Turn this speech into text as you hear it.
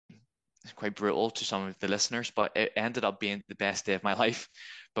quite brutal to some of the listeners, but it ended up being the best day of my life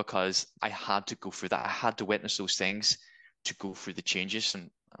because I had to go through that. I had to witness those things to go through the changes.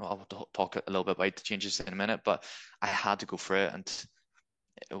 And I'll talk a little bit about the changes in a minute, but I had to go through it. And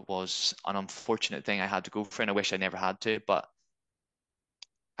it was an unfortunate thing I had to go through. And I wish I never had to, but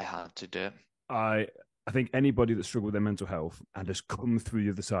I had to do it. I I think anybody that struggled with their mental health and has come through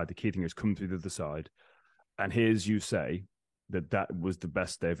the other side, the key thing is come through the other side, and hears you say that that was the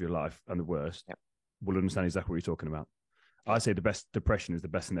best day of your life and the worst, Yep. will understand exactly what you're talking about. I Yep. say the best depression is the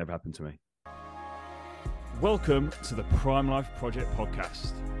best thing that ever happened to me. Welcome to the Prime Life Project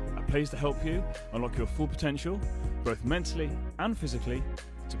podcast, a place to help you unlock your full potential, both mentally and physically,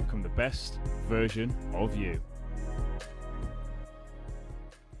 to become the best version of you.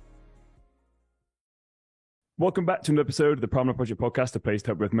 Welcome back to another episode of the Prime Life Project podcast, a place to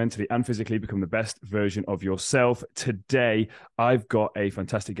help both mentally and physically become the best version of yourself. Today, I've got a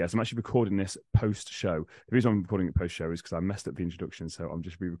fantastic guest. I'm actually recording this post-show. The reason I'm recording it post-show is because I messed up the introduction, so I'm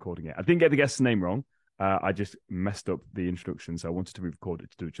just re-recording it. I didn't get the guest's name wrong. I just messed up the introduction, so I wanted to re-record it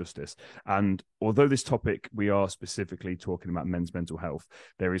to do it justice. And although this topic, we are specifically talking about men's mental health,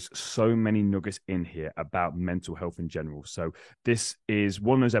 there is so many nuggets in here about mental health in general. So this is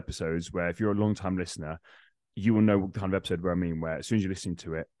one of those episodes where if you're a long-time listener, you will know the kind of episode where I mean, where as soon as you're listening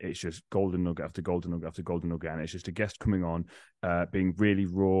to it, it's just golden nugget after golden nugget after golden nugget. And it's just a guest coming on, being really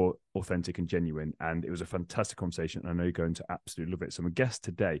raw, authentic, and genuine. And it was a fantastic conversation. And I know you're going to absolutely love it. So my guest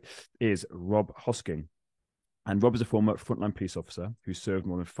today is Rob Hosking. And Rob is a former frontline police officer who served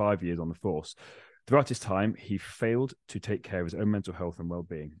more than 5 years on the force. Throughout his time, he failed to take care of his own mental health and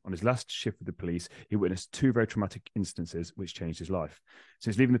well-being. On his last shift with the police, he witnessed two very traumatic instances which changed his life.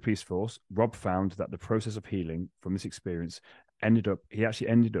 Since leaving the police force, Rob found that the process of healing from this experience he actually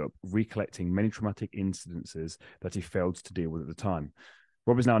ended up recollecting many traumatic incidences that he failed to deal with at the time.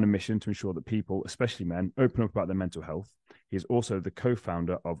 Rob is now on a mission to ensure that people, especially men, open up about their mental health. He is also the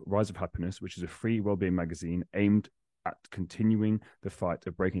co-founder of Rise of Happiness, which is a free wellbeing magazine aimed at continuing the fight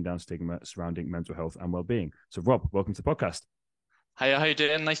of breaking down stigma surrounding mental health and well-being. So, Rob, welcome to the podcast. Hi, how you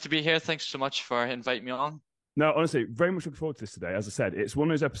doing? Nice to be here. Thanks so much for inviting me on. No, honestly, very much looking forward to this today. As I said, it's one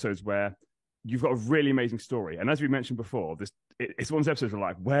of those episodes where you've got a really amazing story. And as we mentioned before, it's one of those episodes where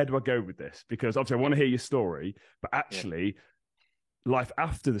like, where do I go with this? Because obviously I want to hear your story, but Yeah. actually life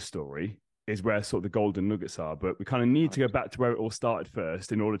after the story is where sort of the golden nuggets are. But we kind of need to go back to where it all started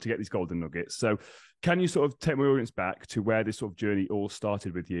first in order to get these golden nuggets. So can you sort of take my audience back to where this sort of journey all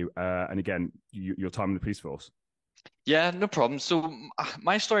started with you? And again, your time in the police force. Yeah, no problem. So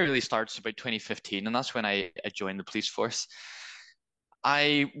my story really starts about 2015, and that's when I joined the police force.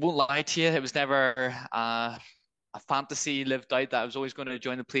 I won't lie to you, it was never a fantasy lived out that I was always going to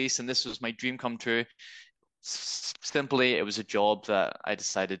join the police, and this was my dream come true. Simply, it was a job that I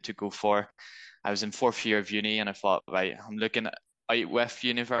decided to go for. I was in fourth year of uni, and I thought, right, I'm looking out with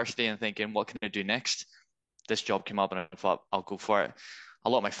university and thinking, what can I do next? This job came up, and I thought, I'll go for it. A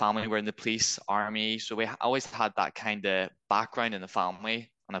lot of my family were in the police, army, so we always had that kind of background in the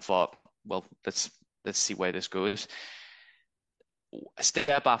family. And I thought, well, let's see where this goes.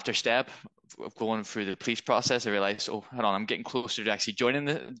 Step after step of going through the police process, I realized, oh, hold on, I'm getting closer to actually joining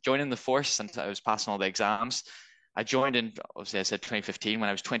the force, and I was passing all the exams. I joined in, obviously, I said 2015 when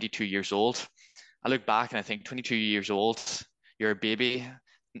I was 22 years old. I look back and I think 22 years old, you're a baby,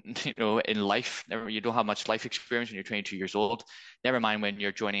 in life. You don't have much life experience when you're 22 years old. Never mind when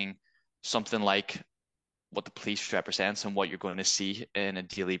you're joining something like what the police represents and what you're going to see in a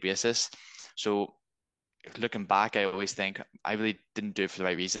daily basis. So looking back, I always think I really didn't do it for the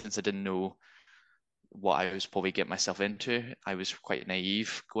right reasons. I didn't know what I was probably getting myself into. I was quite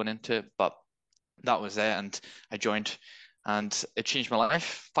naive going into it, but that was it. And I joined, and it changed my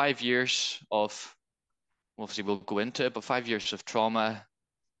life. 5 years of, obviously, we'll go into it, but 5 years of trauma,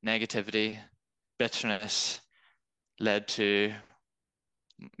 negativity, bitterness led to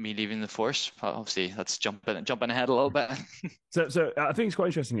me leaving the force. Obviously, that's jumping ahead a little bit. So I think it's quite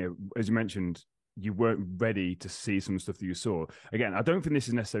interesting here, as you mentioned, you weren't ready to see some stuff that you saw. Again, I don't think this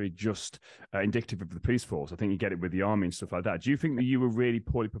is necessarily just indicative of the police force. I think you get it with the army and stuff like that. Do you think that you were really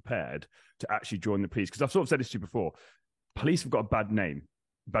poorly prepared to actually join the police? Because I've sort of said this to you before. Police have got a bad name,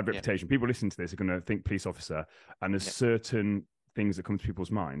 bad Yeah, reputation. People listening to this are going to think police officer, and there's yeah. certain things that come to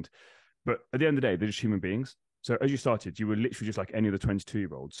people's mind. But at the end of the day, they're just human beings. So as you started, you were literally just like any other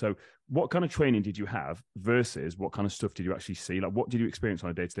 22-year-old. So what kind of training did you have versus what kind of stuff did you actually see? Like what did you experience on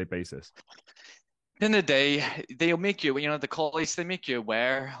a day-to-day basis? In the day, they'll make you, the college, they make you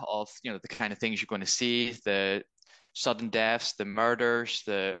aware of, the kind of things you're going to see, the sudden deaths, the murders,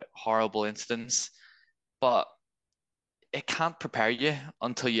 the horrible incidents. But it can't prepare you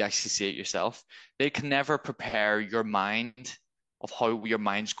until you actually see it yourself. They can never prepare your mind of how your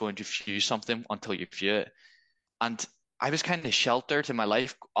mind's going to view something until you view it. And I was kind of sheltered in my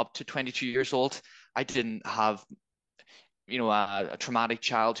life up to 22 years old. I didn't have, a traumatic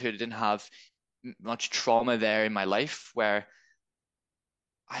childhood. I didn't have much trauma there in my life where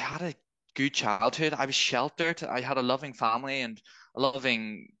I had a good childhood. I was sheltered. I had a loving family and a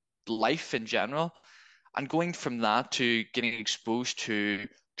loving life in general. And going from that to getting exposed to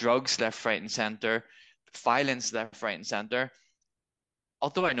drugs left, right, and center, violence left, right, and center.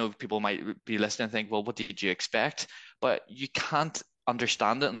 Although I know people might be listening and think, well, what did you expect? But you can't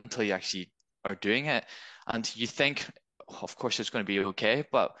understand it until you actually are doing it. And you think, of course, it's going to be okay.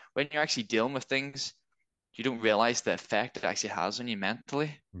 But when you're actually dealing with things, you don't realize the effect it actually has on you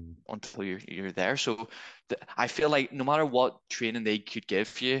mentally Mm. until you're there. So I feel like no matter what training they could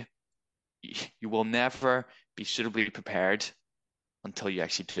give you, you will never be suitably prepared until you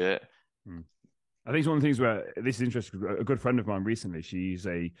actually do it. Mm. I think it's one of the things where this is interesting. A good friend of mine recently, she's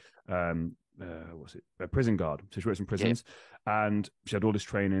what's it, a prison guard. So she works in Yeah, prisons, and she had all this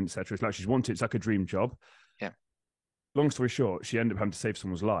training, etc. It's like she's wanted. It's like a dream job. yeah, Long story short, she ended up having to save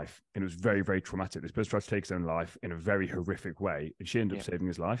someone's life, and it was very, very traumatic. This person tried to take his own life in a very horrific way, and she ended up yeah, saving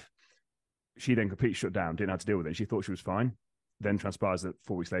his life. She then completely shut down, didn't know how to deal with it. And she thought she was fine. Then transpires that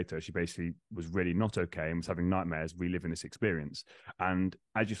 4 weeks later, she basically was really not okay and was having nightmares, reliving this experience. And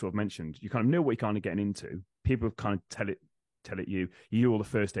as you sort of mentioned, you kind of know what you're kind of getting into. People kind of tell it you do all the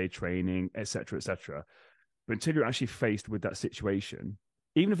first aid training, etc., etc. But until you're actually faced with that situation,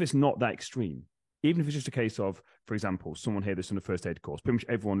 even if it's not that extreme, even if it's just a case of, for example, someone here that's done a first aid course, pretty much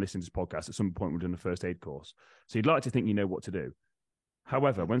everyone listening to this podcast at some point would have done a first aid course. So you'd like to think you know what to do.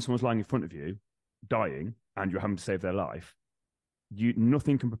 However, when someone's lying in front of you, dying, and you're having to save their life,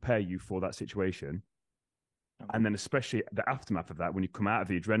 nothing can prepare you for that situation. And then especially the aftermath of that, when you come out of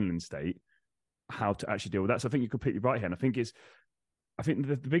the adrenaline state, how to actually deal with that. So I think you're completely right here. And I think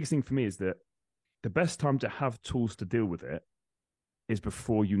the biggest thing for me is that the best time to have tools to deal with it is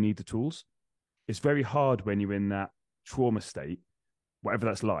before you need the tools. It's very hard when you're in that trauma state, whatever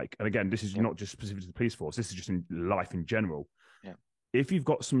that's like. And again, this is yeah, not just specific to the police force. This is just in life in general. yeah, If you've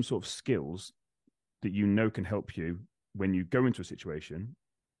got some sort of skills that you know can help you when you go into a situation,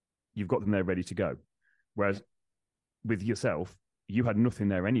 you've got them there ready to go. yeah, Whereas with yourself, you had nothing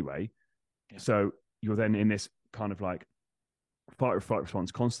there anyway. yeah. So you're then in this kind of like fight or flight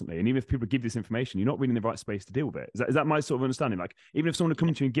response constantly. And even if people give you this information, you're not really in the right space to deal with it. Is that my sort of understanding? Like, even if someone had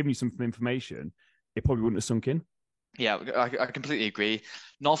come to you and given you some information, it probably wouldn't have sunk in. Yeah, I completely agree.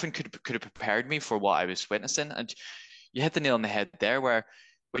 Nothing could have prepared me for what I was witnessing, and you hit the nail on the head there. Where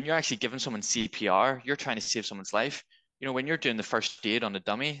when you're actually giving someone CPR, you're trying to save someone's life. When you're doing the first aid on a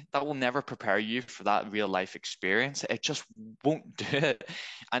dummy, that will never prepare you for that real life experience. It just won't do it.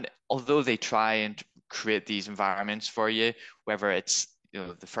 And although they try and create these environments for you, whether it's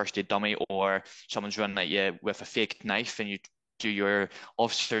the first aid dummy or someone's running at you with a fake knife and you do your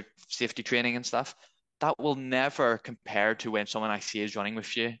officer safety training and stuff, that will never compare to when someone actually is running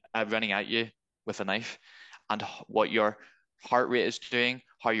at you with a knife, and what your heart rate is doing,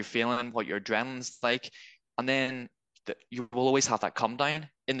 how you're feeling, what your adrenaline's like, and then you will always have that come down.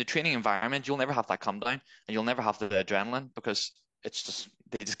 In the training environment, you'll never have that come down, and you'll never have the adrenaline because they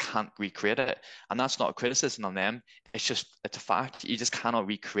just can't recreate it. And that's not a criticism on them. It's a fact. You just cannot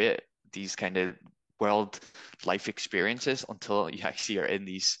recreate these kind of world life experiences until you actually are in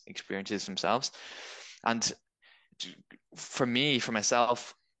these experiences themselves. And for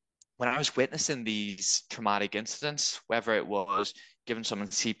myself, when I was witnessing these traumatic incidents, whether it was giving someone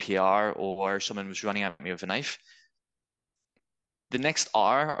CPR or someone was running at me with a knife, the next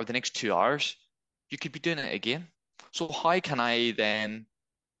hour or the next 2 hours, you could be doing it again. So how can I then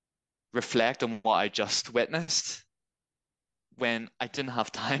reflect on what I just witnessed when I didn't have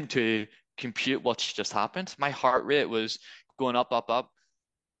time to compute what's just happened? My heart rate was going up, up, up,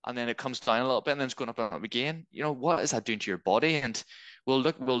 and then it comes down a little bit, and then it's going up and up again. What is that doing to your body? And we'll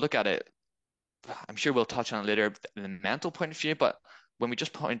look at it. I'm sure we'll touch on it later, the mental point of view, but when we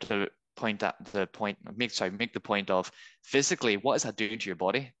just make the point of physically, what is that doing to your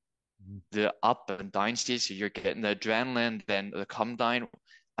body? The up and down stage, so you're getting the adrenaline, then the come down,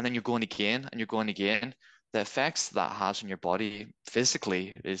 and then you're going again and you're going again. The effects that has on your body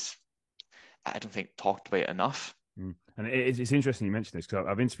physically is, I don't think, talked about enough. Mm. And it's interesting you mentioned this because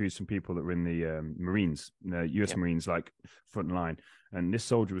I've interviewed some people that were in the Marines, the US Yeah, Marines, like front line. And this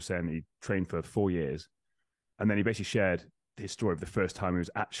soldier was saying he trained for 4 years. And then he basically shared his story of the first time he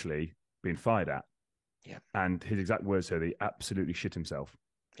was actually being fired at. yeah, And his exact words are he absolutely shit himself.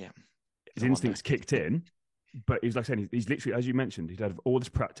 yeah. His No wonder. instincts kicked in, but he's like saying he's literally, as you mentioned, he'd had all this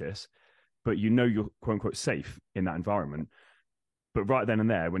practice, but you know you're quote unquote safe in that environment. But right then and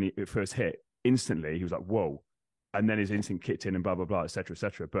there, when it first hit, instantly he was like, "Whoa!" And then his instinct kicked in, and blah blah blah, etc.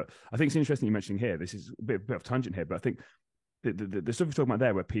 etc. But I think it's interesting you mentioning here. This is a bit of tangent here, but I think the stuff you're talking about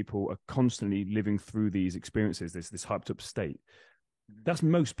there, where people are constantly living through these experiences, this hyped up state, that's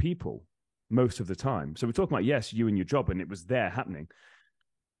most people most of the time. So we're talking about, yes, you and your job, and it was there happening,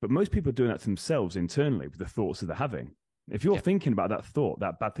 but most people are doing that to themselves internally with the thoughts that they're having. If you're Yeah. thinking about that thought,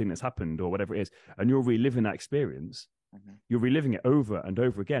 that bad thing that's happened or whatever it is, and you're reliving that experience, Hmm. you're reliving it over and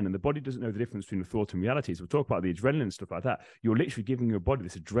over again. And the body doesn't know the difference between the thought and reality. So we'll talk about the adrenaline and stuff like that. You're literally giving your body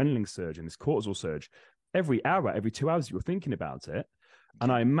this adrenaline surge and this cortisol surge every hour, every 2 hours you're thinking about it. And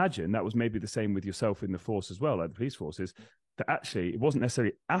Yeah. I imagine that was maybe the same with yourself in the force as well, like the police forces, that actually it wasn't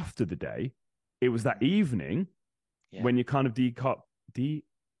necessarily after the day, it was that evening Yeah. when you kind of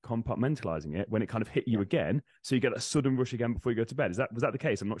decompartmentalizing it, when it kind of hit you Yeah. again. So you get that sudden rush again before you go to bed. Was that the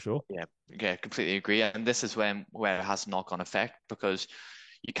case? I'm not sure. Yeah. Yeah. Completely agree. And this is when where it has a knock-on effect because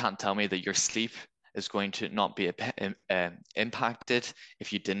you can't tell me that your sleep is going to not be impacted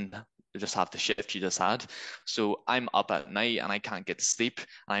if you didn't just have the shift you just had. So I'm up at night and I can't get to sleep.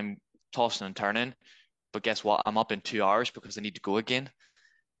 I'm tossing and turning, but guess what? I'm up in 2 hours because I need to go again.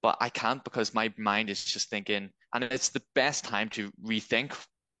 But I can't because my mind is just thinking, and it's the best time to rethink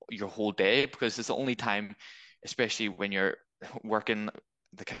your whole day because it's the only time, especially when you're working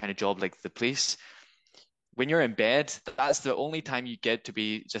the kind of job like the police, when you're in bed, that's the only time you get to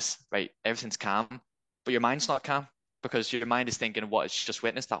be just right, everything's calm, but your mind's not calm because your mind is thinking what it's just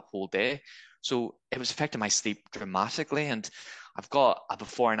witnessed that whole day. So it was affecting my sleep dramatically. And I've got a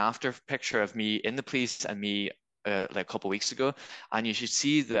before and after picture of me in the police and me like a couple of weeks ago. And you should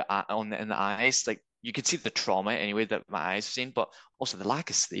see in the eyes, like you could see the trauma anyway that my eyes have seen, but also the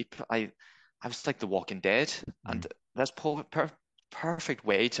lack of sleep. I was like the Walking Dead, Mm. and that's perfect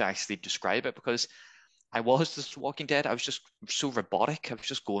way to actually describe it because I was just Walking Dead. I was just so robotic. I was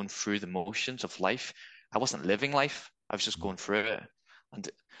just going through the motions of life. I wasn't living life. I was just going through it. And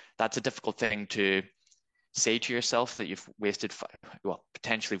that's a difficult thing to say to yourself that you've wasted, well,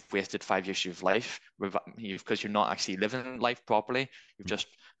 potentially wasted 5 years of your life because you're not actually living life properly. You've just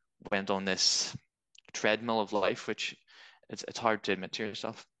went on this treadmill of life, which it's hard to admit to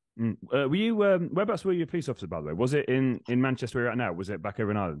yourself. Mm. Were you whereabouts were you a police officer, by the way? Was it in Manchester where you're at now? Was it back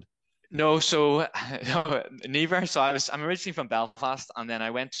over in Ireland? No, so no, neither. So I'm originally from Belfast, and then I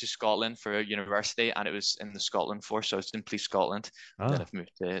went to Scotland for university, and it was in the Scotland Force. So I was in Police Scotland, and then Ah, I've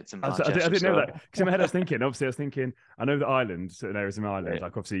moved to I Manchester. didn't know So that because in my head I was thinking. Obviously, I was thinking. I know the island, certain areas in Ireland. yeah,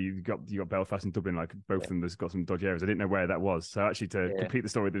 Like obviously, you got Belfast and Dublin. Like both of yeah, them, there's got some dodgy areas. I didn't know where that was. So actually, to yeah, complete the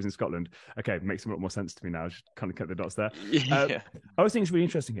story that was in Scotland, okay, makes a lot more sense to me now. Just kind of cut the dots there. Uh, yeah, I was thinking it's really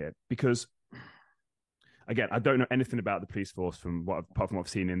interesting here because again, I don't know anything about the police force from apart from what I've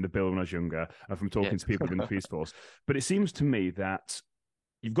seen in the bill when I was younger and from yeah, talking to people within the police force. But it seems to me that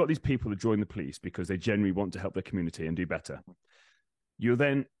you've got these people that join the police because they genuinely want to help their community and do better. You'll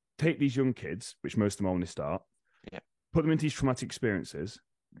then take these young kids, which most of them only start, yeah, put them into these traumatic experiences,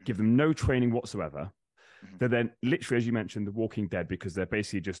 give them no training whatsoever. mhm, They're then literally, as you mentioned, the walking dead because they're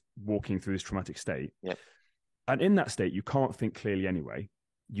basically just walking through this traumatic state. yeah, And in that state, you can't think clearly anyway.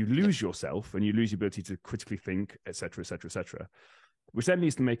 You yeah, lose yourself and you lose your ability to critically think, etc., etc., etc., which then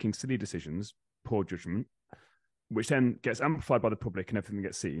leads to making silly decisions, poor judgment, which then gets amplified by the public and everything that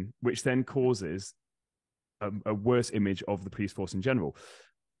gets seen, which then causes a worse image of the police force in general.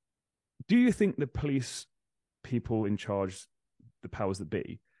 Do you think the police people in charge, the powers that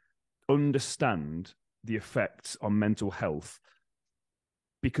be, understand the effects on mental health?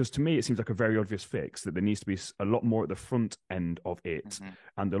 Because to me, it seems like a very obvious fix that there needs to be a lot more at the front end of it mhm,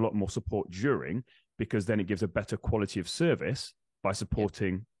 and a lot more support during, because then it gives a better quality of service by yeah.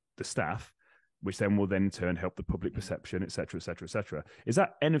 supporting the staff, which then will then in turn help the public Mhm. perception, etc., etc., etc. Is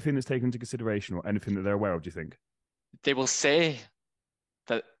that anything that's taken into consideration or anything that they're aware of? Do you think? They will say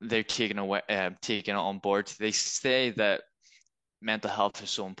that they're taking it on board. They say that mental health is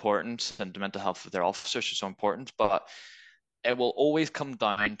so important and the mental health of their officers is so important, but it will always come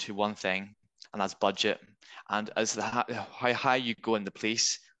down to one thing, and that's budget. And as how high you go in the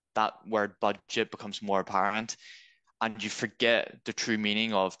police, that word budget becomes more apparent, and you forget the true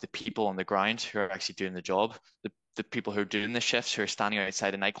meaning of the people on the ground who are actually doing the job. The people who are doing the shifts, who are standing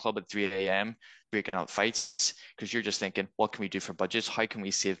outside a nightclub at 3 a.m. breaking out fights, because you're just thinking, what can we do for budgets? How can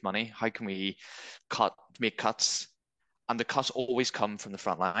we save money? How can we make cuts? And the cuts always come from the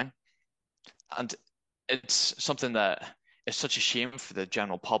front line. And it's something that is such a shame for the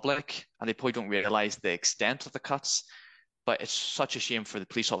general public, and they probably don't realize the extent of the cuts. But it's such a shame for the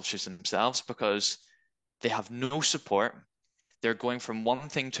police officers themselves because They have no support. They're going from one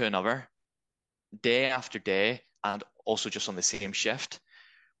thing to another day after day and also just on the same shift.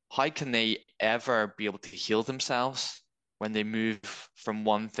 How can they ever be able to heal themselves when they move from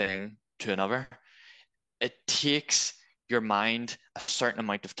one thing to another? It takes your mind a certain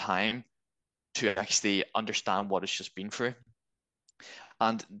amount of time to actually understand what it's just been through.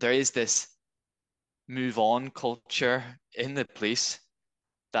 And there is this move on culture in the police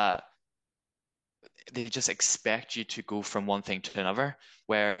that they just expect you to go from one thing to another,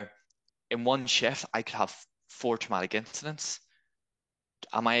 where in one shift I could have four traumatic incidents.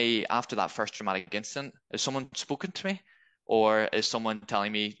 Am I after that first traumatic incident? Is someone spoken to me? Or is someone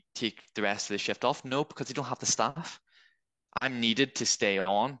telling me take the rest of the shift off? No, because they don't have the staff. I'm needed to stay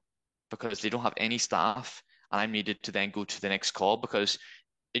on because they don't have any staff, and I'm needed to then go to the next call because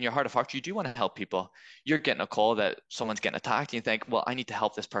in your heart of hearts, you do want to help people. You're getting a call that someone's getting attacked, and you think, well, I need to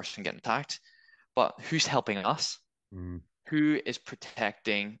help this person getting attacked. But who's helping us? Mm. Who is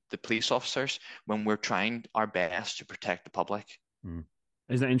protecting the police officers when we're trying our best to protect the public? Mm.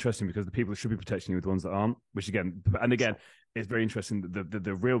 Isn't that interesting? Because the people that should be protecting you are the ones that aren't. Which again, and again, it's very interesting that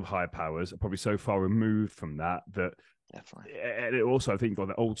the real higher powers are probably so far removed from that that. Definitely. And it also, I think, got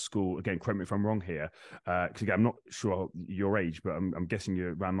the old school. Again, correct me if I'm wrong here, because again, I'm not sure your age, but I'm guessing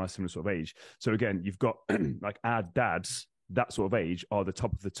you're around my similar sort of age. So again, you've got like our dads, that sort of age, are the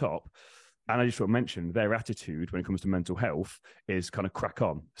top of the top. And I just want to mention their attitude when it comes to mental health is kind of crack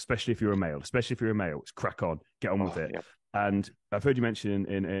on, especially if you're a male. Especially if you're a male, it's crack on, get on with Oh, it. yeah. And I've heard you mention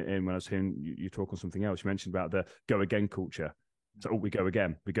in when I was hearing you talk on something else, you mentioned about the go again culture. So oh, we go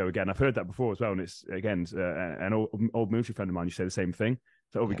again, we go again. I've heard that before as well, and it's again an old military friend of mine. You say the same thing.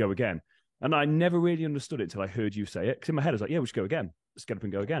 So oh, we Yeah. go again, and I never really understood it till I heard you say it. Because in my head, I was like, yeah, we should go again. Let's get up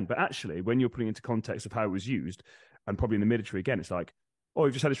and go again. But actually, when you're putting into context of how it was used, and probably in the military again, it's like, oh,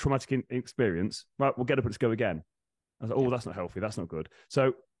 we've just had a traumatic experience. Right, we'll get up and let's go again. I was like, oh, Yeah. that's not healthy. That's not good.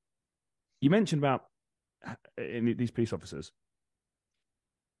 So you mentioned about in these police officers,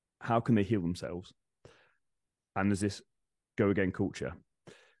 how can they heal themselves? And there's this go again culture.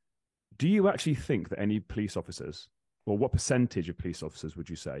 Do you actually think that any police officers, or what percentage of police officers would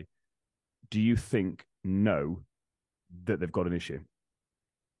you say, do you think know that they've got an issue?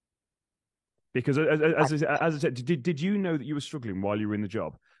 Because as I said, did you know that you were struggling while you were in the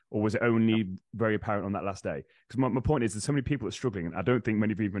job? Or was it No, only very apparent on that last day? Because my point is, there's so many people that are struggling, and I don't think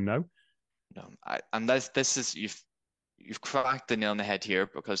many people even know. no. And this is you've cracked the nail on the head here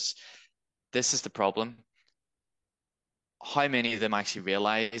because this is the problem. How many of them actually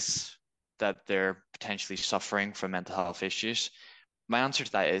realize that they're potentially suffering from mental health issues? My answer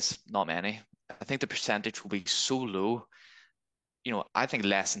to that is not many. I think the percentage will be so low. I think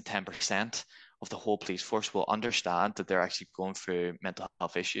less than 10% of the whole police force will understand that they're actually going through mental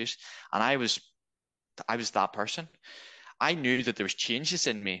health issues. And I was that person. I knew that there was changes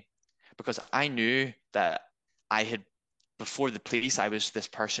in me because I knew that I had before the police, I was this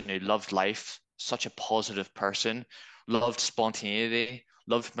person who loved life, such a positive person, loved spontaneity,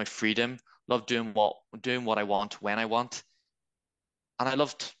 loved my freedom, loved doing what I want when I want, and I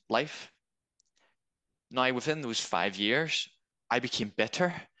loved life. Now, within those 5 years, I became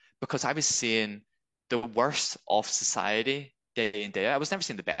bitter because I was seeing the worst of society day in day out. I was never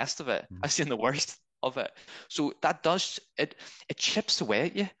seeing the best of it. I Mhm. was seeing the worst of it. So that does it chips away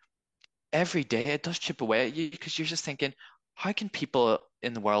at you every day. It does chip away at you because you're just thinking, how can people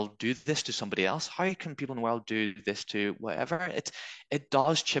in the world do this to somebody else? How can people in the world do this to whatever? It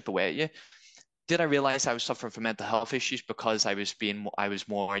does chip away at you. Did I realize I was suffering from mental health issues because I was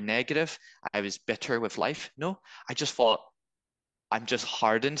more negative? I was bitter with life? No, I just thought I'm just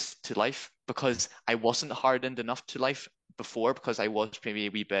hardened to life because I wasn't hardened enough to life before because I was maybe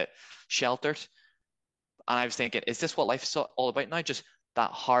a wee bit sheltered. And I was thinking, is this what life is all about now? Just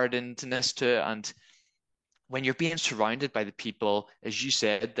that hardenedness to it. And when you're being surrounded by the people, as you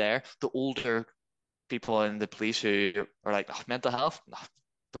said there, the older people in the police who are like, oh, mental health, no,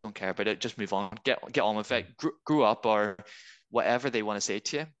 don't care about it, just move on, get on with it, grew up or whatever they want to say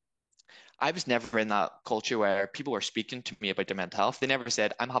to you. I was never in that culture where people were speaking to me about their mental health. They never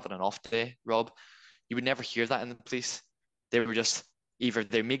said, I'm having an off day, Rob. You would never hear that in the police. They were just either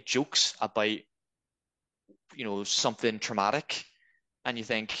they make jokes about, something traumatic and you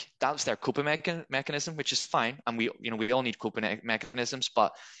think that's their coping mechanism, which is fine. And we all need coping mechanisms,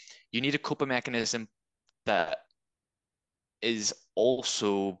 but you need a coping mechanism that is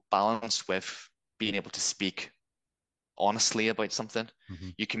also balanced with being able to speak honestly about something.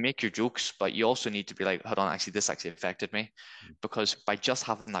 Mhm. You can make your jokes, but you also need to be like, hold on, actually, this actually affected me. Because by just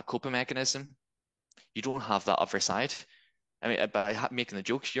having that coping mechanism, you don't have that other side. I mean, by making the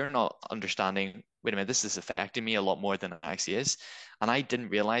jokes, you're not understanding. wait a minute, this is affecting me a lot more than it actually is. And I didn't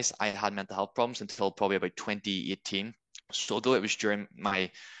realize I had mental health problems until probably about 2018. So although it was during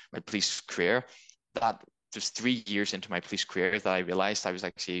my police career, that there's 3 years into my police career that I realized I was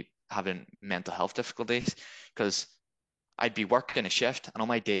actually having mental health difficulties because I'd be working a shift and on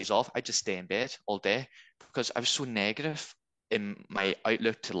my days off, I'd just stay in bed all day because I was so negative in my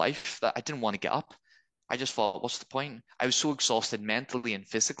outlook to life that I didn't want to get up. I just thought, what's the point? I was so exhausted mentally and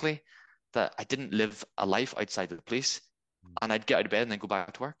physically that I didn't live a life outside of the police. And I'd get out of bed and then go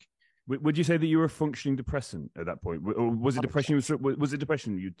back to work. Would you say that you were a functioning depressant at that point, or was it depression? 100%. Was it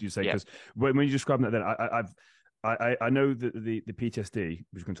depression? You say Yeah. because when you describe that, then I know that the PTSD,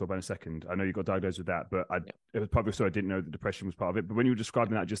 which we can talk about in a second. I know you got diagnosed with that, but Yeah. it was probably so I didn't know that depression was part of it. But when you were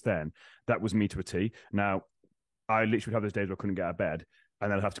describing that just then, that was me to a T. Now I literally would have those days where I couldn't get out of bed,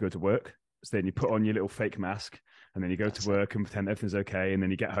 and then I'd have to go to work. So then you put on your little fake mask, and then you go to That's it. work and pretend everything's okay, and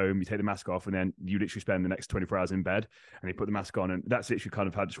then you get home, you take the mask off, and then you literally spend the next 24 hours in bed, and you put the mask on, and that's literally kind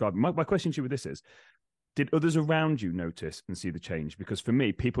of how to describe it. My question to you with this is, did others around you notice and see the change? Because for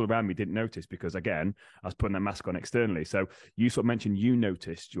me, people around me didn't notice because, again, I was putting that mask on externally. So you sort of mentioned you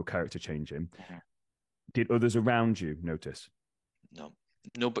noticed your character changing. Mhm. Did others around you notice? No,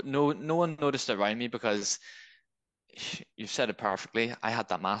 no, but no one noticed it around me because you've said it perfectly. I had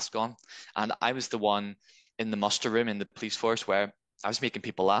that mask on, and I was the one in the muster room in the police force where I was making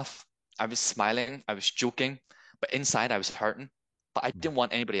people laugh. I was smiling, I was joking, but inside I was hurting. But I didn't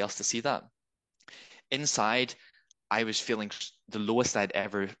want anybody else to see that. Inside, I was feeling the lowest I'd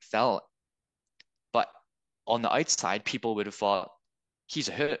ever felt. But on the outside, people would have thought, he's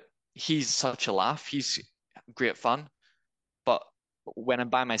a hoot. He's such a laugh. He's great fun. But when I'm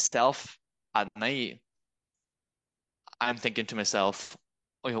by myself at night, I'm thinking to myself,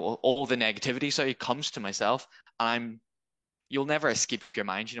 all the negativity, so it comes to myself, and you'll never escape your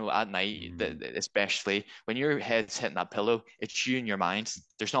mind, at night, Mm, especially when your head's hitting that pillow, it's you and your mind.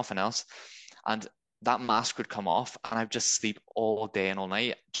 There's nothing else. And that mask would come off, and I'd just sleep all day and all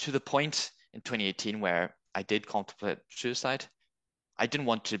night to the point in 2018 where I did contemplate suicide. I didn't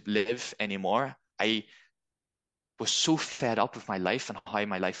want to live anymore. I was so fed up with my life and how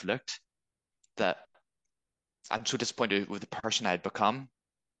my life looked that I'm so disappointed with the person I'd become.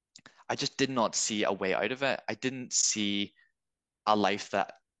 I just did not see a way out of it. I didn't see a life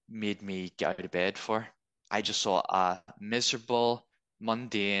that made me get out of bed for. I just saw a miserable,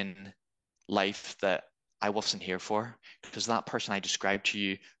 mundane life that I wasn't here for. Because that person I described to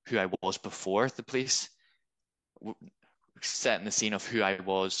you, who I was before the police, setting the scene of who I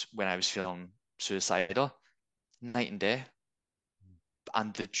was when I was feeling suicidal, night and day.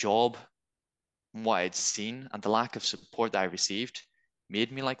 And the job, and what I'd seen, and the lack of support that I received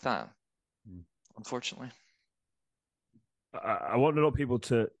made me like that, mm. unfortunately. I want a lot of people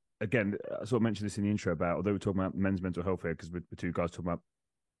to, again, I sort of mentioned this in the intro about, although we're talking about men's mental health here, because we're two guys talking about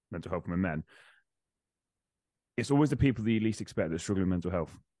mental health from men, it's always the people that you least expect that are struggling with mental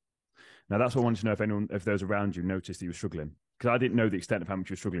health. Now, that's what I wanted to know if those around you noticed that you were struggling. Because I didn't know the extent of how much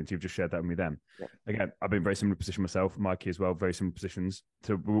you were struggling until you've just shared that with me then. Yeah. Again, I've been in a very similar position myself, Mikey as well, very similar positions.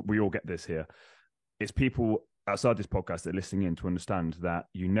 So we all get this here. It's people outside this podcast that are listening in to understand that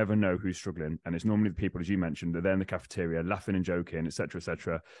you never know who's struggling. And it's normally the people, as you mentioned, that are there in the cafeteria laughing and joking, etc.,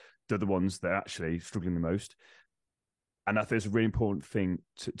 etc. They're the ones that are actually struggling the most. And I think it's a really important thing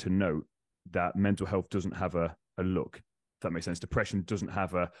to note that mental health doesn't have a look. If that makes sense. Depression doesn't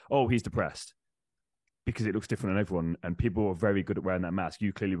have oh, he's depressed because it looks different on everyone. And people are very good at wearing that mask.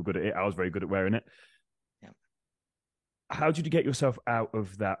 You clearly were good at it. I was very good at wearing it. Yeah. How did you get yourself out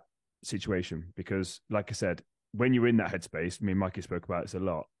of that situation? Because, like I said, when you're in that headspace, me and Mikey spoke about this a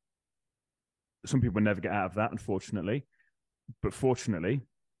lot. Some people never get out of that, unfortunately. But fortunately,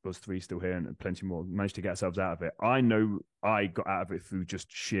 us three still here and plenty more managed to get ourselves out of it. I know I got out of it through just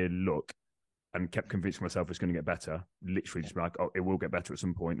sheer luck and kept convincing myself it's going to get better. Literally, just like, oh, it will get better at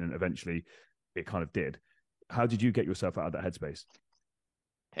some point, and eventually, it kind of did. How did you get yourself out of that headspace?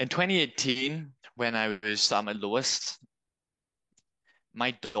 In 2018, when I was at my lowest,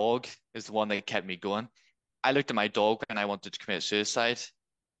 my dog is the one that kept me going. I looked at my dog when I wanted to commit suicide,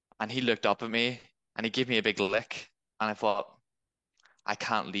 and he looked up at me and he gave me a big lick. And I thought, I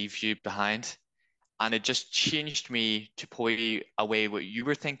can't leave you behind. And it just changed me to probably away what you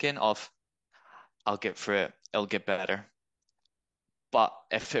were thinking of, I'll get through it, it'll get better. But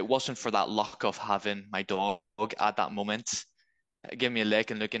if it wasn't for that luck of having my dog at that moment, giving me a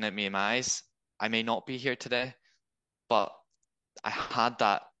lick and looking at me in my eyes, I may not be here today. But I had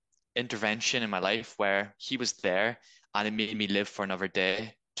that intervention in my life where he was there and it made me live for another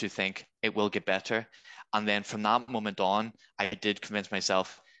day to think it will get better. And then from that moment on, I did convince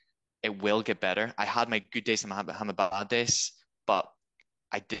myself it will get better. I had my good days and I had my bad days, but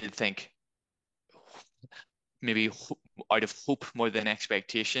I did think maybe out of hope more than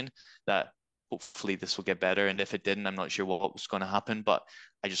expectation that hopefully this will get better. And if it didn't, I'm not sure what was going to happen, but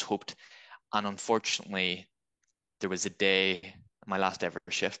I just hoped. And unfortunately, there was a day, my last ever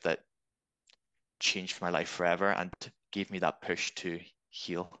shift, that changed my life forever and gave me that push to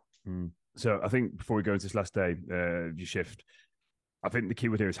heal. Mm. So I think before we go into this last day, you shift. I think the key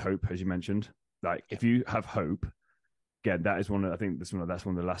word here is hope, as you mentioned. Like Yeah, if you have hope, again, that is one. I think that's one of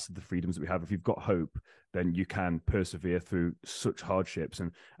the last of the freedoms that we have. If you've got hope, then you can persevere through such hardships.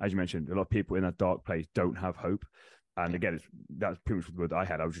 And as you mentioned, a lot of people in that dark place don't have hope. And yeah, again, that's pretty much the word I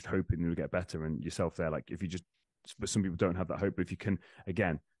had. I was just hoping it would get better. And yourself there, like if you just, but some people don't have that hope. But if you can,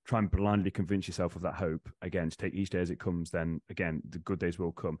 again, try and blindly convince yourself of that hope, again, to take each day as it comes, then again, the good days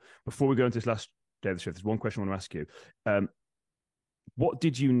will come. Before we go into this last day of the shift, there's one question I want to ask you. What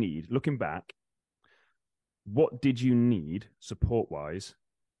did you need, looking back, what did you need support wise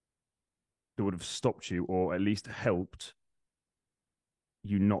that would have stopped you or at least helped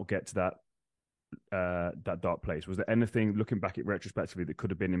you not get to that dark place? Was there anything looking back at retrospectively that could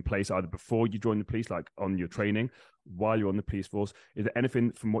have been in place either before you joined the police, like on your training, while you're on the police force? Is there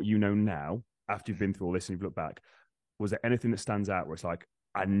anything from what you know now, after you've been through all this and you've looked back, was there anything that stands out where it's like,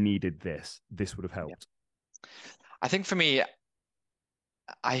 I needed this would have yeah. helped? I think for me,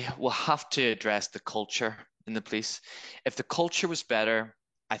 I will have to address the culture in the police. If the culture was better,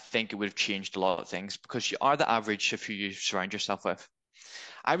 I think it would have changed a lot of things because you are the average of who you surround yourself with.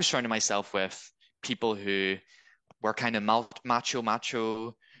 I was surrounding myself with people who were kind of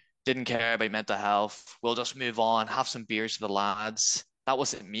macho, didn't care about mental health. We'll just move on, have some beers with the lads. That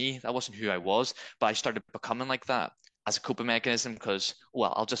wasn't me. That wasn't who I was. But I started becoming like that as a coping mechanism because,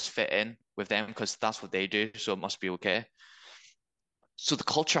 well, I'll just fit in with them because that's what they do. So it must be okay. So the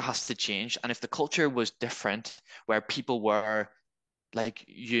culture has to change. And if the culture was different, where people were like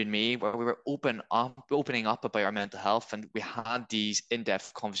you and me, where we were opening up about our mental health and we had these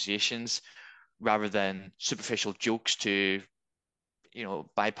in-depth conversations rather than superficial jokes to,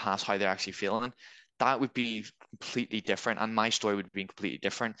 bypass how they're actually feeling, that would be completely different. And my story would be completely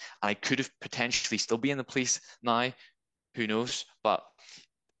different. And I could have potentially still be in the police now, who knows? But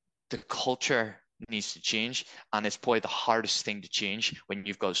the culture needs to change, and it's probably the hardest thing to change when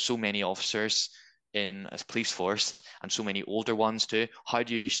you've got so many officers in a police force and so many older ones too. How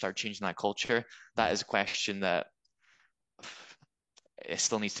do you start changing that culture? That is a question that it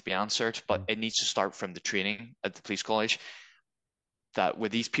still needs to be answered, but it needs to start from the training at the police college. That where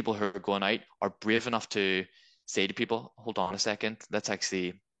these people who are going out are brave enough to say to people, "Hold on a second,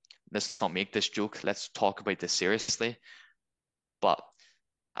 let's not make this joke. Let's talk about this seriously." But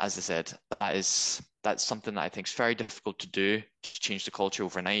as I said, that's something that I think is very difficult to do to change the culture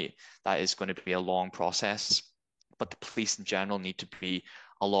overnight. That is going to be a long process. But the police in general need to be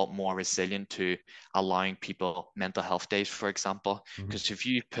a lot more resilient to allowing people mental health days, for example. Mm-hmm. Because if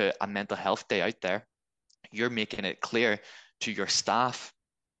you put a mental health day out there, you're making it clear to your staff,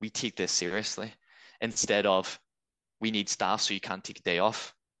 we take this seriously, instead of we need staff so you can't take a day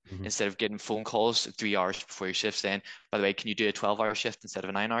off. Mm-hmm. Instead of getting phone calls 3 hours before your shift saying, by the way, can you do a 12-hour shift instead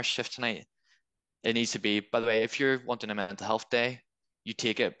of a 9-hour shift tonight? It needs to be, by the way, if you're wanting a mental health day, you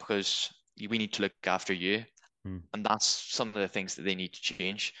take it because we need to look after you. And that's some of the things that they need to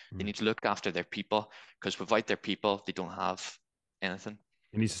change. They Mm-hmm. need to look after their people because without their people, they don't have anything.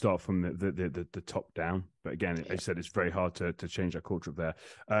 It needs to start from the top down. But again, as Yeah. you said, it's very hard to change that culture up there.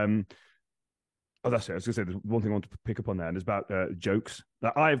 Oh, that's it. I was going to say there's one thing I want to pick up on there, and it's about jokes.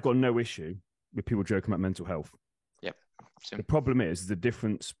 Like, I've got no issue with people joking about mental health. Yep. The Same. problem is the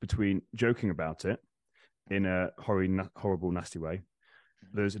difference between joking about it in a horrible, nasty way.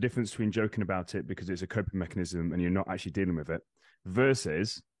 There's a difference between joking about it because it's a coping mechanism and you're not actually dealing with it,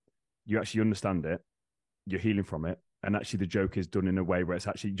 versus you actually understand it, you're healing from it, and actually the joke is done in a way where it's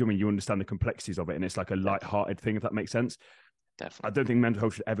actually, do you mean you understand the complexities of it and it's like a light-hearted thing, if that makes sense? I Definitely. don't think mental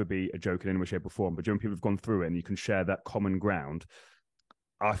health should ever be a joke in any way, shape, or form. But when people have gone through it and you can share that common ground,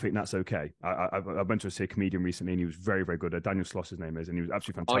 I think that's okay. I went to see a comedian recently and he was very, very good. Daniel Sloss, his name is, and he was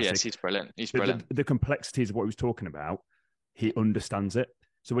absolutely Oh yes, fantastic. he's brilliant. He's The, brilliant. the, the complexities of what he was talking about, he understands it.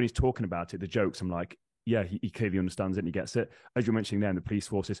 So when he's talking about it, the jokes, I'm like, yeah, he clearly understands it and he gets it. As you're mentioning there, in the police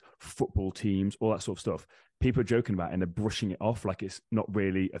forces, football teams, all that sort of stuff, people are joking about it and they're brushing it off like it's not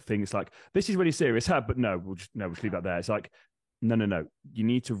really a thing. It's like, this is really serious, but no, we'll just leave that there. It's like, no. You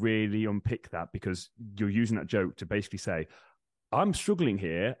need to really unpick that because you're using that joke to basically say, I'm struggling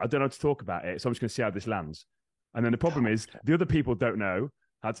here. I don't know how to talk about it. So I'm just going to see how this lands. And then the problem is the other people don't know.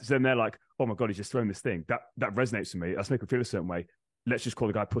 So then they're like, oh my God, he's just thrown this thing. That resonates with me. That's making me feel a certain way. let's just call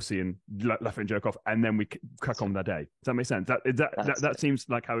the guy pussy and laugh and joke off, and then we crack on with our day. Does that make sense? That That's seems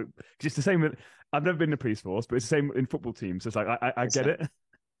like how it's the same. I've never been in the police force, but it's the same in football teams. It's like I it's get it.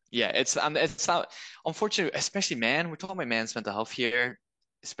 Yeah, it's not unfortunate, especially men. We're talking about men's mental health here,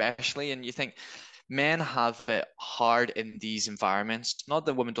 especially, and you think men have it hard in these environments. Not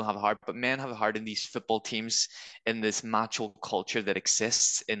that women don't have it hard, but men have it hard in these football teams, in this macho culture that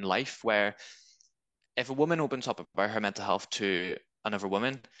exists in life, where if a woman opens up about her mental health to another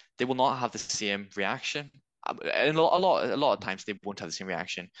woman, they will not have the same reaction. And a lot of times they won't have the same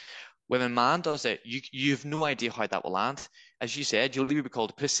reaction. When a man does it, you have no idea how that will land. As you said, you'll either be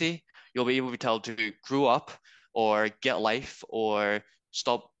called a pussy, you'll be able to be told to grow up or get life or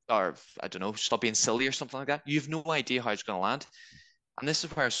stop or I don't know, stop being silly or something like that. You have no idea how it's going to land. And this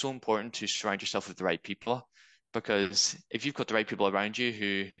is where it's so important to surround yourself with the right people. Because if you've got the right people around you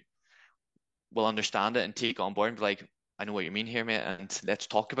who will understand it and take it on board and be like, I know what you mean here, mate, and let's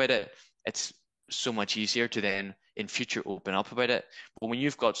talk about it. It's so much easier to then in future open up about it.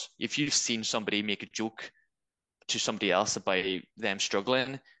 But if you've seen somebody make a joke to somebody else about them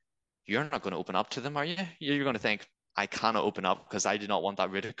struggling, you're not going to open up to them, are you? You're going to think, I cannot open up because I do not want that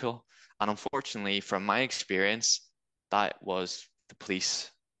ridicule. And unfortunately, from my experience, that was the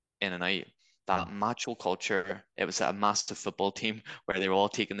police in and out. That macho culture, it was a massive football team where they were all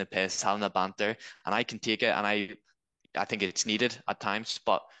taking the piss, having a banter, and I can take it, and I think it's needed at times,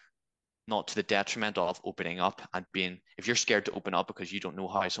 but not to the detriment of opening up and being. If you're scared to open up because you don't know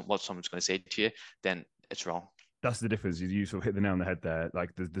what someone's going to say to you, then it's wrong. That's the difference. You sort of hit the nail on the head there.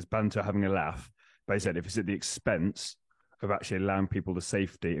 Like there's banter, having a laugh, but I said if it's at the expense of actually allowing people the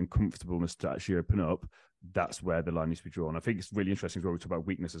safety and comfortableness to actually open up, that's where the line needs to be drawn. I think it's really interesting as well. We talk about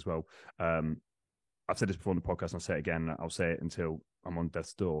weakness as well. I've said this before on the podcast, and I'll say it again. I'll say it until I'm on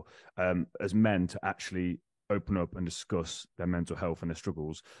death's door. As men, to actually open up and discuss their mental health and their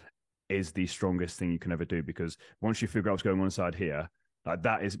struggles is the strongest thing you can ever do, because once you figure out what's going on inside here, like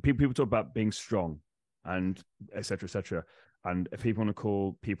that is people talk about being strong and etc. etc. And if people want to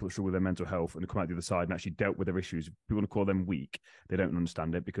call people that struggle with their mental health and come out the other side and actually dealt with their issues, people want to call them weak. They don't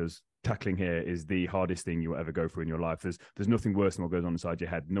understand it, because tackling here is the hardest thing you will ever go through in your life. There's nothing worse than what goes on inside your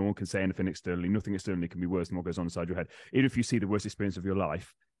head. No one can say anything externally. Nothing externally can be worse than what goes on inside your head. Even if you see the worst experience of your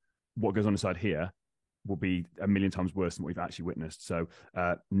life, what goes on inside here will be a million times worse than what we've actually witnessed. So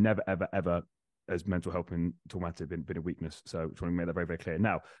never, ever, ever has mental health been traumatic, been a weakness. So I just want to make that very, very clear.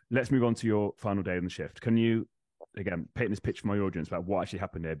 Now, let's move on to your final day on the shift. Can you, again, paint this picture for my audience about what actually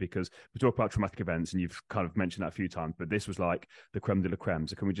happened here? Because we talk about traumatic events and you've kind of mentioned that a few times, but this was like the creme de la creme.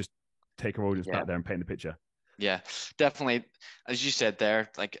 So can we just take our audience Yeah. back there and paint the picture? Yeah, definitely. As you said there,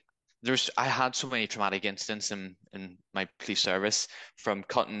 like I had so many traumatic incidents in my police service, from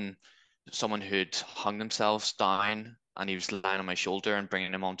cutting someone who'd hung themselves down and he was lying on my shoulder and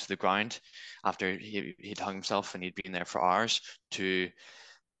bringing him onto the ground after he'd hung himself and he'd been there for hours, to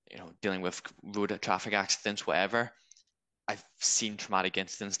dealing with road traffic accidents, whatever. I've seen traumatic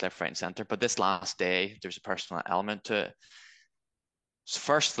incidents left, right, and center, but this last day there's a personal element to it. So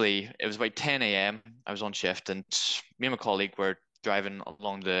firstly, it was about 10 a.m. I was on shift, and me and my colleague were driving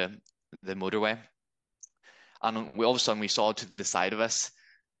along the motorway, and we all of a sudden we saw to the side of us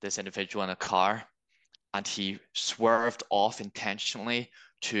this individual in a car, and he swerved off intentionally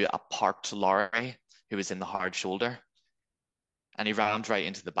to a parked lorry who was in the hard shoulder, and he rammed right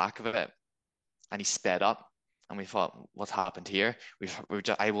into the back of it, and he sped up, and we thought, what's happened here?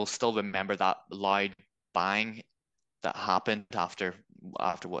 I will still remember that loud bang that happened after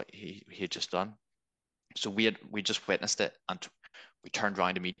what he had just done. So we just witnessed it, and we turned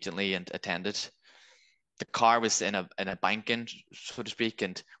around immediately and attended. The car was in a banking, so to speak,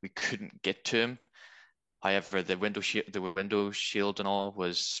 and we couldn't get to him. However, the window shield and all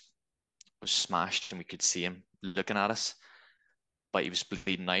was smashed, and we could see him looking at us. But he was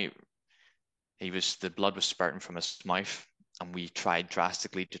bleeding out. The blood was spurting from his mouth, and we tried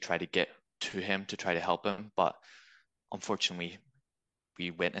drastically to try to get to him to try to help him, but unfortunately,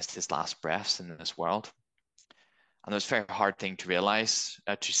 we witnessed his last breaths in this world. And it was a very hard thing to realize,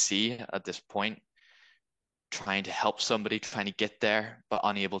 to see at this point, trying to help somebody, trying to get there, but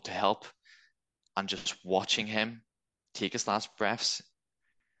unable to help, and just watching him take his last breaths,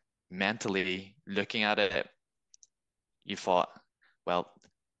 mentally looking at it, you thought, well,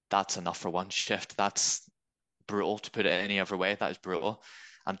 that's enough for one shift. That's brutal, to put it any other way. That is brutal.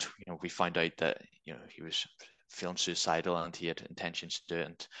 And we found out that he was feeling suicidal and he had intentions to do it.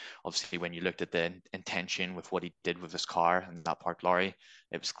 And obviously, when you looked at the intention with what he did with his car and that parked lorry,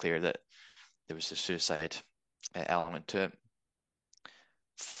 it was clear that there was a suicide element to it.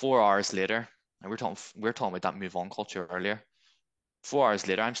 4 hours later, and we are talking about that move on culture earlier. 4 hours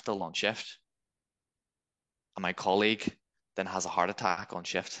later, I'm still on shift, and my colleague then has a heart attack on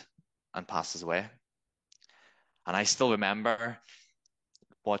shift and passes away. And I still remember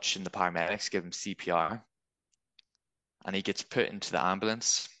watching the paramedics give him CPR, and he gets put into the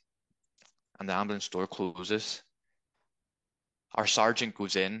ambulance, and the ambulance door closes. Our sergeant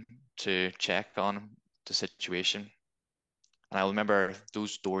goes in to check on the situation, and I remember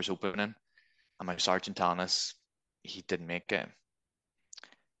those doors opening and my sergeant telling us he didn't make it.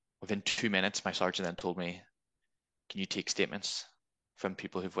 Within 2 minutes, my sergeant then told me, "Can you take statements from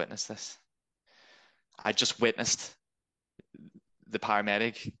people who've witnessed this?" I just witnessed the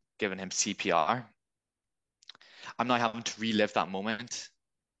paramedic giving him CPR. I'm now having to relive that moment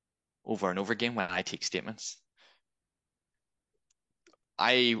over and over again when I take statements.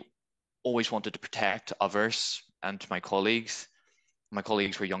 I always wanted to protect others and my colleagues. My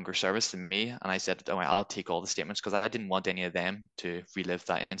colleagues were younger service than me, and I said, "Oh, I'll take all the statements," because I didn't want any of them to relive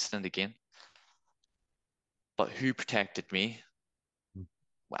that incident again. But who protected me?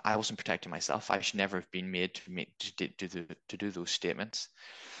 Well, I wasn't protecting myself. I should never have been made to do those statements.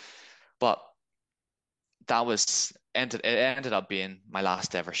 But it ended up being my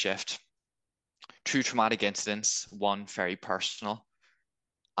last ever shift. Two traumatic incidents, one very personal,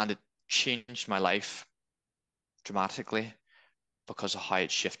 and it changed my life dramatically because of how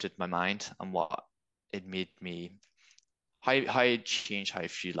it shifted my mind and what it made me, how it changed how I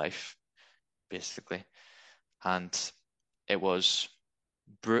view life, basically. And it was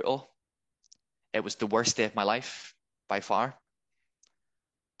brutal. It was the worst day of my life by far.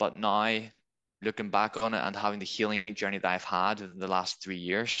 But now, looking back on it and having the healing journey that I've had in the last 3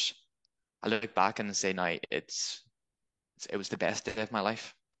 years, I look back and say now it was the best day of my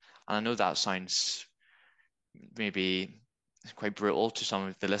life. And I know that sounds maybe quite brutal to some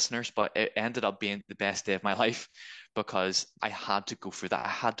of the listeners, but it ended up being the best day of my life because I had to go through that. I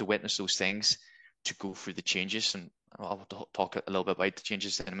had to witness those things to go through the changes. And I'll talk a little bit about the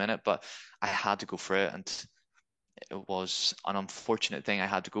changes in a minute, but I had to go through it. And it was an unfortunate thing I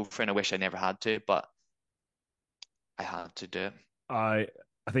had to go through, and I wish I never had to, but I had to do it. I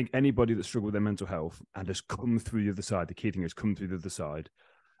I think anybody that struggled with their mental health and has come through the other side, the key thing is come through the other side,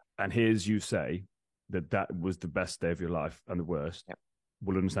 and hears you say that that was the best day of your life and the worst, Yep.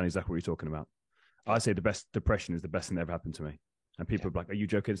 will understand exactly what you're talking about. I Yep. say the best depression is the best thing that ever happened to me. And people Yep. are like, "Are you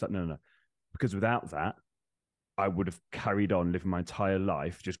joking?" It's like, no, no, no. Because without that, I would have carried on living my entire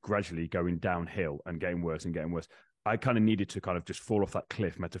life just gradually going downhill and getting worse and getting worse. I kind of needed to kind of just fall off that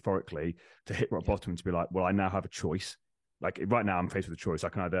cliff metaphorically to hit rock Yep. bottom to be like, well, I now have a choice. Like right now, I'm faced with a choice. I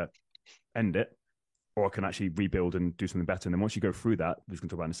can either end it or I can actually rebuild and do something better. And then once you go through that, which we're going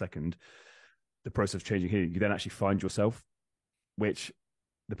to talk about in a second, the process of changing here, you then actually find yourself, which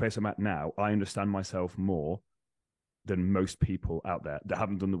the place I'm at now, I understand myself more than most people out there that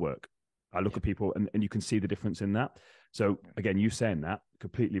haven't done the work. I look at Yep. people and you can see the difference in that. So Yep. again, you saying that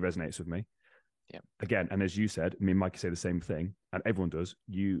completely resonates with me. Yep. Again, and as you said, me and Mikey say the same thing, and everyone does.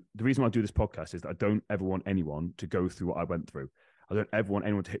 The reason why I do this podcast is that I don't ever want anyone to go through what I went through. I don't ever want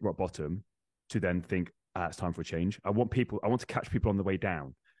anyone to hit rock bottom to then think, it's time for a change. I want to catch people on the way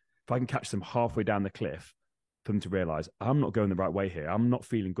down. If I can catch them halfway down the cliff, for them to realize I'm not going the right way here. I'm not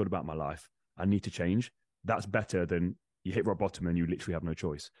feeling good about my life. I need to change. That's better than you hit rock bottom and you literally have no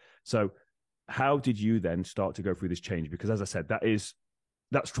choice. So, how did you then start to go through this change? Because as I said,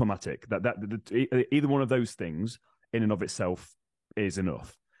 that's traumatic. Either one of those things in and of itself is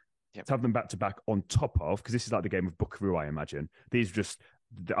enough. Yep. To have them back to back on top of, because this is like the game of Buckaroo, I imagine. These are just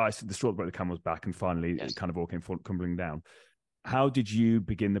the straw that broke the camel's back, and finally it Yes. kind of all came crumbling down. How did you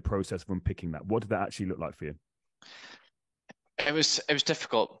begin the process of unpicking that? What did that actually look like for you? It was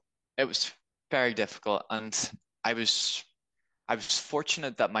difficult. It was very difficult, and I was I was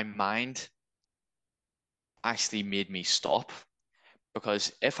fortunate that my mind actually made me stop,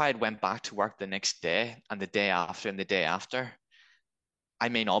 because if I had went back to work the next day and the day after and the day after, I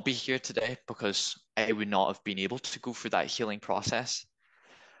may not be here today because I would not have been able to go through that healing process.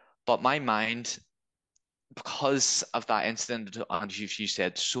 But my mind, because of that incident, and you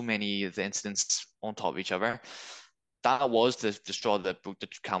said so many of the incidents on top of each other, that was the straw that broke the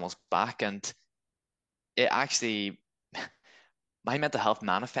camel's back. And it actually, my mental health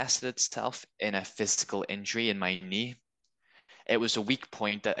manifested itself in a physical injury in my knee. It was a weak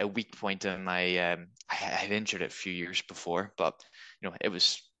point in my, I had injured it a few years before, but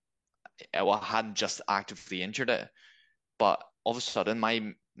I hadn't just actively injured it, but all of a sudden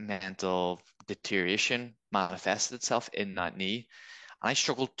my mental deterioration manifested itself in that knee, and I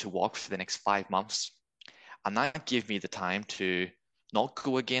struggled to walk for the next 5 months. And that gave me the time to not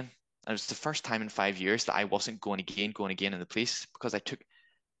go again. And it was the first time in 5 years that I wasn't going again in the police because I took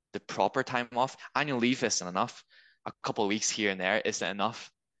the proper time off. Annual leave isn't enough. A couple of weeks here and there isn't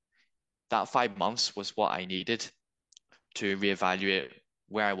enough. That 5 months was what I needed to reevaluate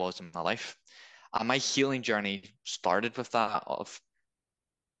where I was in my life. And my healing journey started with that of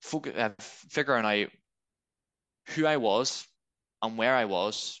figuring out who I was and where I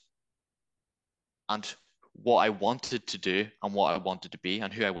was and what I wanted to do and what I wanted to be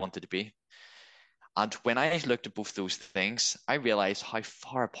and who I wanted to be. And when I looked at both those things, I realized how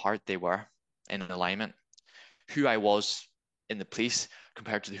far apart they were in alignment. Who I was in the police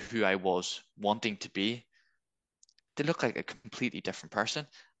compared to who I was wanting to be, they look like a completely different person.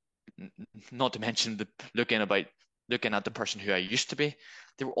 Not to mention the looking at the person who I used to be.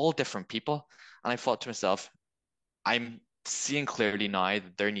 They were all different people. And I thought to myself, I'm seeing clearly now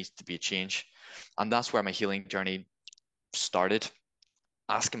that there needs to be a change. And that's where my healing journey started,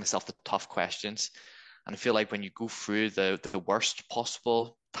 asking myself the tough questions. And I feel like when you go through the worst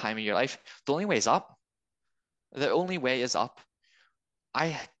possible time of your life, the only way is up. The only way is up.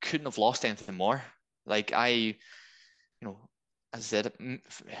 I couldn't have lost anything more. Like you know, as I said,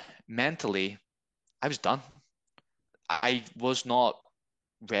 mentally, I was done. I was not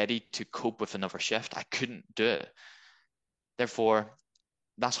ready to cope with another shift. I couldn't do it. Therefore,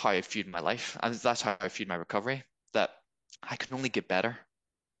 that's how I viewed my life, and that's how I viewed my recovery. That I can only get better,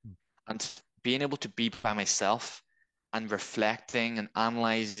 and being able to be by myself and reflecting and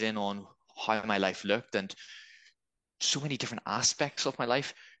analyzing on how my life looked and so many different aspects of my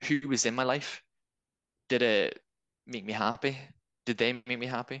life, who was in my life. Did it make me happy? Did they make me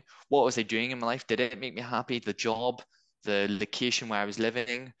happy? What was I doing in my life? Did it make me happy? The job, the location where I was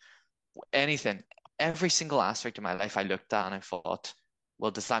living, anything, every single aspect of my life I looked at and I thought,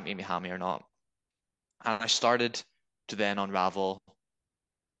 well, does that make me happy or not? And I started to then unravel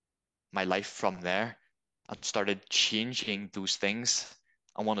my life from there and started changing those things.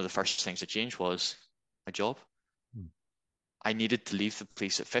 And one of the first things I changed was my job. Mm. I needed to leave the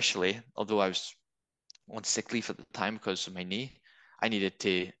police officially, although I was on sick leave at the time because of my knee. I needed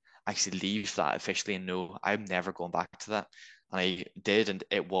to actually leave that officially and know I'm never going back to that. And I did, and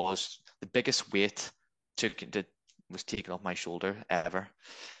it was the biggest weight that was taken off my shoulder ever.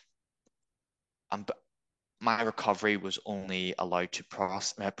 And my recovery was only allowed to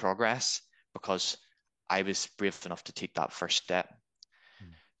progress because I was brave enough to take that first step.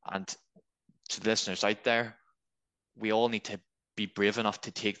 Mm. And to the listeners out there, we all need to be brave enough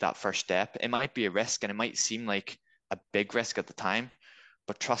to take that first step. It might be a risk and it might seem like a big risk at the time,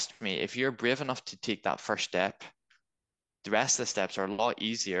 but trust me, if you're brave enough to take that first step, the rest of the steps are a lot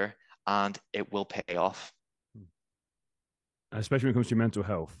easier and it will pay off. Especially when it comes to your mental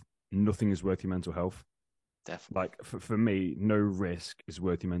health, nothing is worth your mental health. Definitely. Like for me, no risk is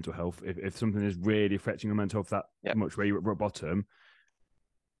worth your mental health. If something is really affecting your mental health that Yep, much, where you're at rock bottom,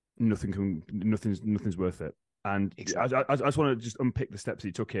 nothing's worth it. And exactly. I just want to just unpick the steps that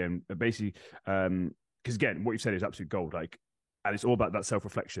you took here and basically, because again, what you've said is absolute gold. Like, and it's all about that self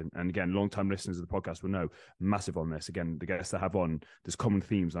reflection. And again, long time listeners of the podcast will know massive on this. Again, the guests that have on, there's common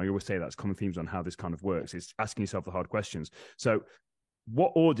themes. And I always say that's common themes on how this kind of works. It's asking yourself the hard questions. So,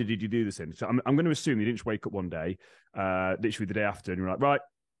 what order did you do this in? So, I'm going to assume you didn't just wake up one day, literally the day after, and you're like, right,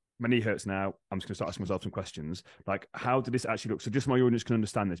 my knee hurts now. I'm just going to start asking myself some questions. Like, how did this actually look? So, just my audience can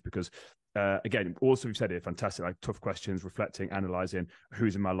understand this because, again, also we've said it, fantastic, like tough questions, reflecting, analyzing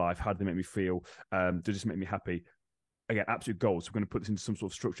who's in my life, how do they make me feel, does this make me happy? Again, absolute goals. So we're going to put this into some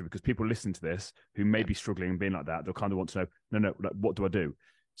sort of structure because people listening to this who may Yep, be struggling and being like that, they'll kind of want to know, no, like, what do I do?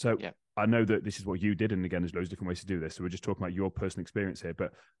 So yep, I know that this is what you did, and again, there's loads of different ways to do this. So we're just talking about your personal experience here,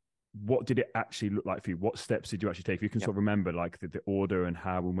 but what did it actually look like for you? What steps did you actually take? If you can yep, sort of remember like the order and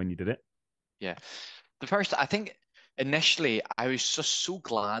how and when you did it. yeah. The first, I think initially I was just so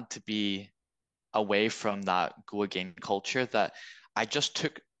glad to be away from that go again culture that I just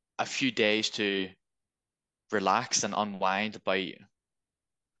took a few days to relax and unwind about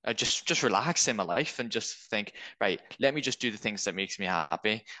just relax in my life and just think, right, let me just do the things that makes me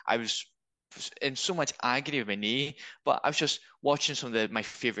happy. I was in so much agony with my knee, but I was just watching some of my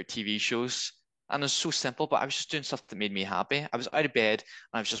favorite TV shows. And it's so simple, but I was just doing stuff that made me happy. I was out of bed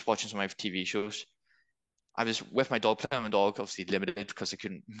and I was just watching some of my TV shows. I was with my dog, playing with my dog, obviously limited because I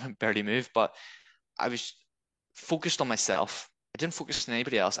couldn't barely move, but I was focused on myself. I didn't focus on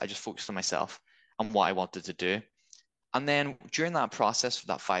anybody else. I just focused on myself and what I wanted to do. And then during that process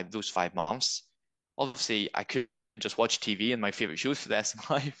for those 5 months, obviously I could just watch TV and my favorite shows for the rest of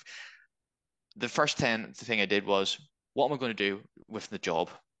my life. The first the thing I did was, what am I going to do with the job?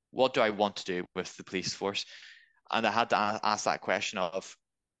 What do I want to do with the police force? And I had to ask that question of,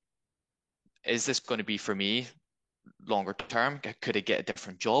 is this going to be for me longer term? Could I get a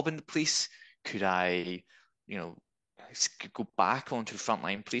different job in the police? Could I, you know, go back onto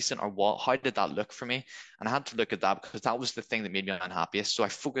frontline policing, or what? How did that look for me? And I had to look at that because that was the thing that made me unhappiest. So I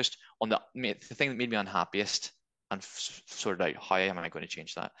focused on the thing that made me unhappiest and sorted out how am I going to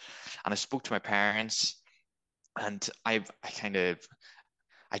change that. And I spoke to my parents, and I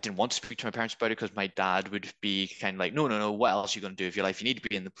didn't want to speak to my parents about it because my dad would be kind of like, no, no, no, what else are you going to do with your life? You need to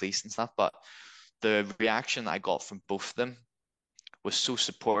be in the police and stuff. But the reaction I got from both of them was so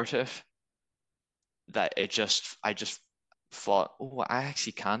supportive that I just thought, oh, I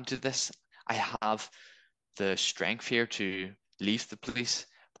actually can do this. I have the strength here to leave the police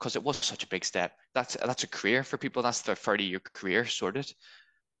because it was such a big step. That's a career for people. That's their 30-year career sorted.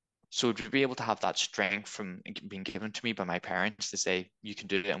 So to be able to have that strength from being given to me by my parents to say, you can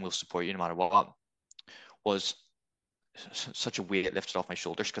do it and we'll support you no matter what, was such a weight lifted off my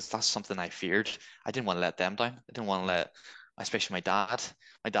shoulders because that's something I feared. I didn't want to let them down. I didn't want to let, especially my dad.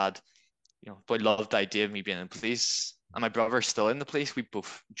 My dad, boy loved the idea of me being in the police. And my brother's still in the police. We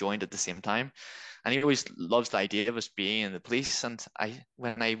both joined at the same time. And he always loves the idea of us being in the police. And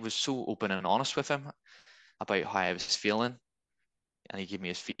when I was so open and honest with him about how I was feeling, and he gave me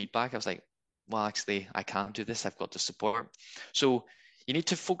his feedback, I was like, well, actually, I can't do this. I've got the support. So you need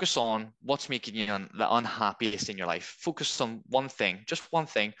to focus on what's making you the unhappiest in your life. Focus on one thing, just one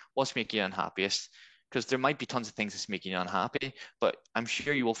thing, what's making you unhappiest. Because there might be tons of things that's making you unhappy, but I'm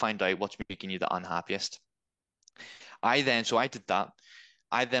sure you will find out what's making you the unhappiest. So I did that.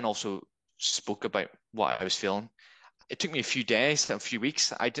 I then also spoke about what I was feeling. It took me a few days, a few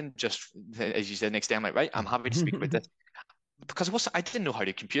weeks. I didn't just, as you said, next day I'm like, right, I'm happy to speak about this because I didn't know how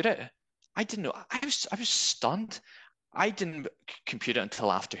to compute it. I didn't know. I was stunned. I didn't compute it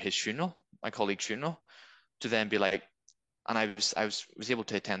until after his funeral, my colleague's funeral, to then be like, and I was able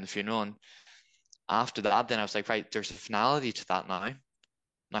to attend the funeral, and after that, then I was like, right, there's a finality to that now.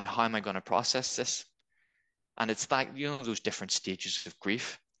 Now, how am I going to process this? And it's like, those different stages of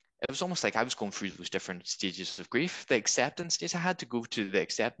grief. It was almost like I was going through those different stages of grief. The acceptance stage, I had to go to the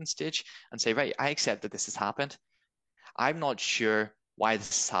acceptance stage and say, right, I accept that this has happened. I'm not sure why this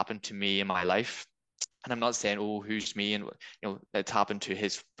has happened to me in my life. And I'm not saying, oh, who's me? And, it's happened to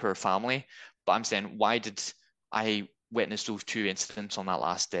his poor family. But I'm saying, why did I witness those two incidents on that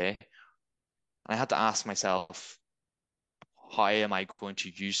last day? And I had to ask myself, how am I going to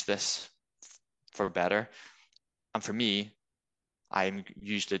use this for better? And for me, I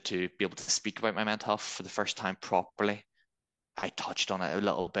used it to be able to speak about my mental health for the first time properly. I touched on it a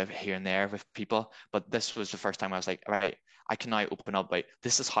little bit here and there with people, but this was the first time I was like, all right, I can now open up, like,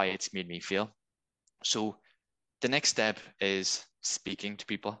 this is how it's made me feel. So the next step is speaking to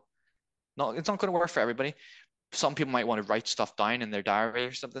people. It's not going to work for everybody. Some people might want to write stuff down in their diary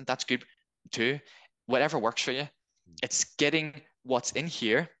or something. That's good too. Whatever works for you. It's getting what's in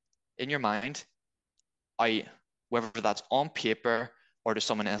here in your mind out, whether that's on paper or to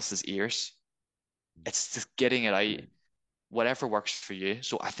someone else's ears. It's just getting it out, whatever works for you.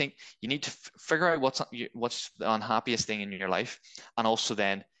 So I think you need to figure out what's the unhappiest thing in your life, and also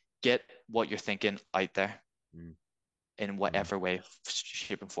then get what you're thinking out there Mm. in Mm. whatever way,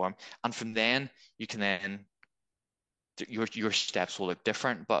 shape, and form. And from then you can then your steps will look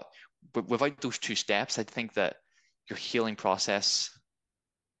different. But without those two steps, I think that your healing process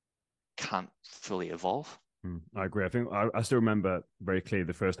can't fully evolve. I agree. I think I still remember very clearly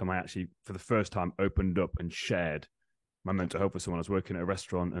the first time I actually, for the first time, opened up and shared my mental health with someone. I was working at a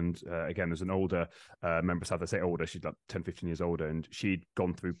restaurant, and again, there's an older member of staff. I say older, she's like 10, 15 years older, and she'd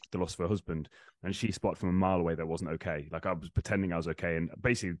gone through the loss of her husband, and she spotted from a mile away that wasn't okay. Like, I was pretending I was okay, and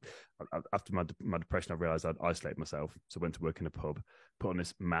basically, after my depression, I realized I'd isolated myself, so I went to work in a pub, put on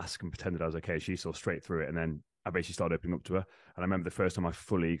this mask, and pretended I was okay. She saw straight through it, and then I basically started opening up to her. And I remember the first time I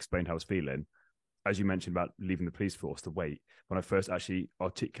fully explained how I was feeling, as you mentioned about leaving the police force, the weight, when I first actually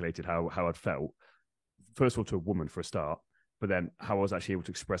articulated how I'd felt, first of all to a woman for a start, but then how I was actually able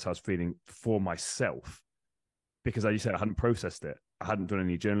to express how I was feeling for myself. Because as you said, I hadn't processed it. I hadn't done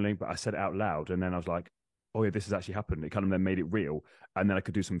any journaling, but I said it out loud. And then I was like, oh yeah, this has actually happened. It kind of then made it real. And then I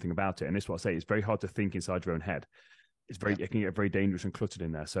could do something about it. And this is what I say, it's very hard to think inside your own head. Yeah. It can get very dangerous and cluttered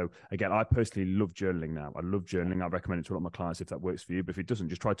in there. So again, I personally love journaling now. I love journaling. I recommend it to a lot of my clients if that works for you. But if it doesn't,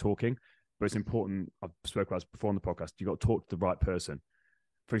 just try talking. But it's important. I've spoken about this before on the podcast. You've got to talk to the right person.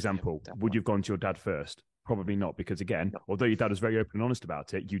 For Yeah, example, would definitely. you have gone to your dad first? Probably not, because again, No. although your dad was very open and honest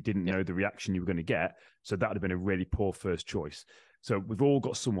about it, you didn't Yeah. know the reaction you were going to get. So that would have been a really poor first choice. So we've all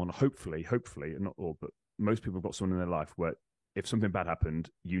got someone, hopefully, not all, but most people have got someone in their life where if something bad happened,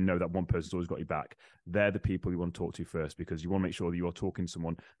 you know that one person's always got your back. They're the people you want to talk to first because you want to make sure that you're talking to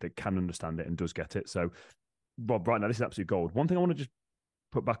someone that can understand it and does get it. So, Rob, right now, this is absolute gold. One thing I want to just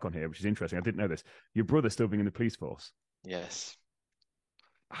put back on here, which is interesting, I didn't know this. Your brother's still being in the police force. Yes.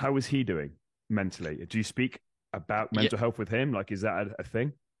 How is he doing mentally? Do you speak about Yeah, mental health with him? Like, is that a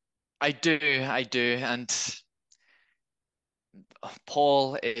thing? I do. And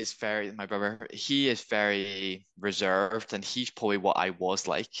Paul is my brother, he is very reserved and he's probably what I was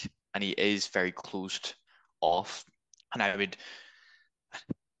like. And he is very closed off. And I would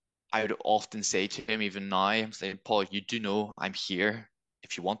often say to him, even now, I'm saying, Paul, you do know I'm here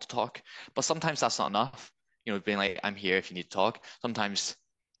if you want to talk. But sometimes that's not enough. Being like, I'm here if you need to talk. Sometimes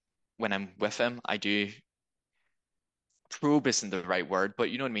when I'm with him, I do probe isn't the right word, but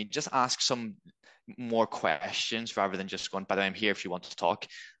you know what I mean? Just ask some more questions rather than just going, by the way, I'm here if you want to talk.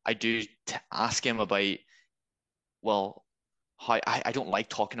 I do ask him about, well, how I don't like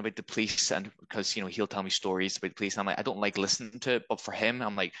talking about the police and because he'll tell me stories about the police and I'm like I don't like listening to it, but for him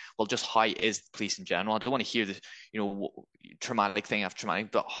I'm like, well, just how is the police in general? I don't want to hear the traumatic thing after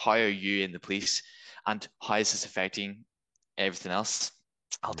traumatic, but how are you in the police and how is this affecting everything else?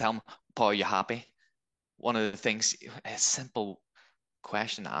 I'll Yeah. tell him, Paul, are you happy? One of the things, a simple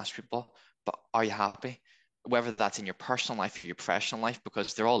question to ask people, but are you happy? Whether that's in your personal life or your professional life,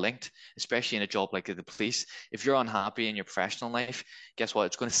 because they're all linked, especially in a job like the police. If you're unhappy in your professional life, guess what?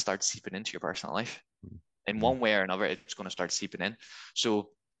 It's going to start seeping into your personal life. In Mm. one way or another, it's going to start seeping in. So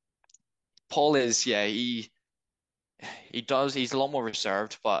Paul is, yeah, he's a lot more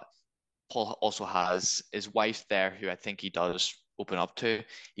reserved, but Paul also has his wife there who I think he does open up to.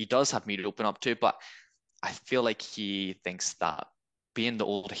 He does have me to open up to, but I feel like he thinks that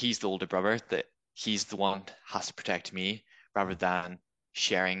he's the older brother, that he's the one that has to protect me rather than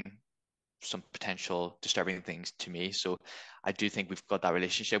sharing some potential disturbing things to me. So I do think we've got that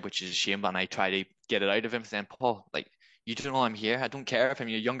relationship, which is a shame. And I try to get it out of him saying, Paul, like, you don't know I'm here. I don't care if I'm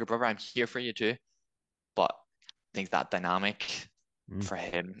your younger brother, I'm here for you too. But I think that dynamic Mm. for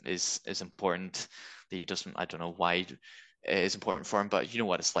him is important. That he doesn't, I don't know why it is important for him, but you know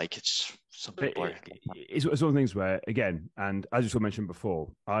what it's like. It's some people are It's one of the things where, again, and as you sort of mentioned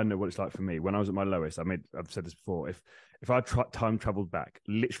before, I know what it's like for me. When I was at my lowest, I've said this before. If I time traveled back,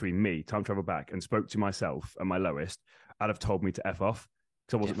 literally me, time traveled back and spoke to myself at my lowest, I'd have told me to F off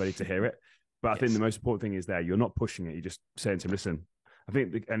because I yeah, wasn't ready to hear it. But I think the yes, most important thing is there, you're not pushing it. You're just saying to him, listen, I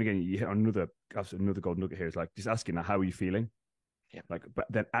think, and again, you hit on another golden nugget here is like just asking, how are you feeling? yeah, Like, but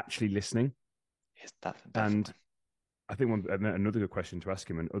then actually listening. yes, And definitely. I think another good question to ask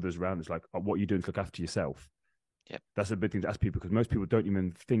him and others around is like, what are you doing to look after yourself? Yeah, That's a big thing to ask people because most people don't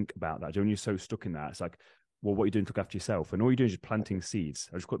even think about that. When you're so stuck in that, it's like, well, what are you doing to look after yourself? And all you're doing is just planting seeds.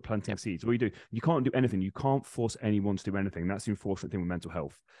 I just call it planting yeah, seeds. What you do, you can't do anything. You can't force anyone to do anything. That's the unfortunate thing with mental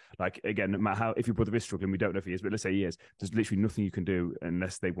health. Like again, no matter how, if your brother is struggling, we don't know if he is, but let's say he is. There's literally nothing you can do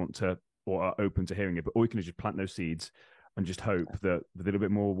unless they want to or are open to hearing it. But all you can do is just plant those seeds and just hope that with a little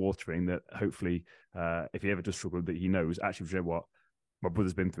bit more watering, that hopefully, if he ever does struggle, that he knows actually, you know what, my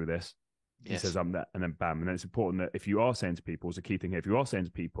brother's been through this. He says yes, I'm there, and then bam. And then it's important that if you are saying to people, it's a key thing here. If you are saying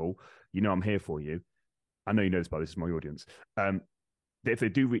to people, I'm here for you. I know you know this, but this is my audience. That if they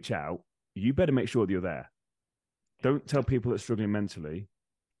do reach out, you better make sure that you're there. yeah, Don't tell people that are struggling mentally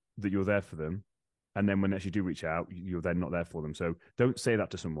that you're there for them, and then when they actually do reach out, you're then not there for them. So don't say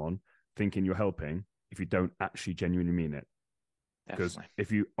that to someone thinking you're helping if you don't actually genuinely mean it. Because definitely.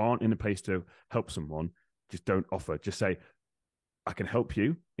 if you aren't in a place to help someone, just don't offer. Just say, I can help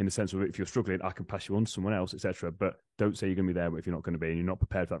you in the sense of if you're struggling, I can pass you on to someone else, etc. But don't say you're going to be there if you're not going to be and you're not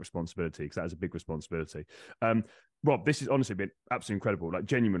prepared for that responsibility because that is a big responsibility. Um, Rob, this has honestly been absolutely incredible, like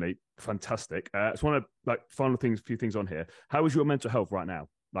genuinely fantastic. I just want to like final things, few things on here. How is your mental health right now?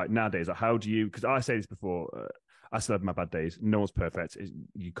 Like nowadays, like how do you? Because I say this before, I still have my bad days. No one's perfect.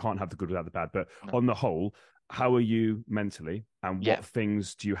 You can't have the good without the bad. But No, on the whole, how are you mentally, and yeah, what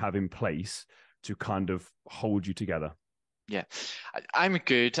things do you have in place to kind of hold you together? yeah. I'm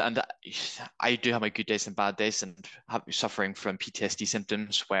good, and I do have my good days and bad days, and have suffering from PTSD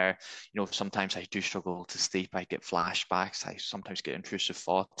symptoms where, sometimes I do struggle to sleep. I get flashbacks. I sometimes get intrusive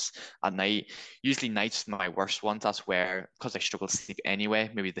thoughts at night. Usually nights are my worst ones. That's where, because I struggle to sleep anyway,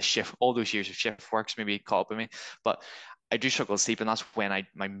 maybe the shift, all those years of shift works maybe caught up with me, but I do struggle to sleep, and that's when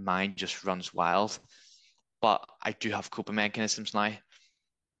my mind just runs wild. But I do have coping mechanisms now.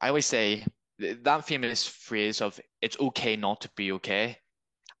 I always say that famous phrase of it's okay not to be okay.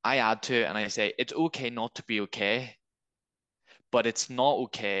 I add to it and I say it's okay not to be okay, but it's not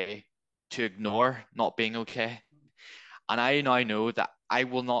okay to ignore not being okay. And I now know that I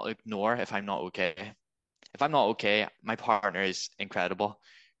will not ignore if I'm not okay. If I'm not okay, my partner is incredible.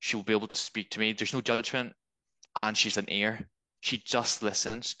 She will be able to speak to me. There's no judgment, and she's an ear. She just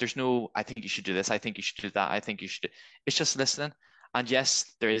listens. There's no, I think you should do this. I think you should do that. I think you should. It's just listening. And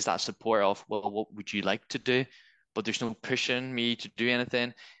yes, there is that support of, well, what would you like to do? But there's no pushing me to do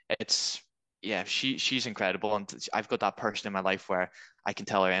anything. It's, yeah, she's incredible. And I've got that person in my life where I can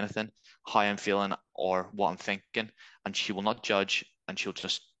tell her anything, how I'm feeling or what I'm thinking, and she will not judge, and she'll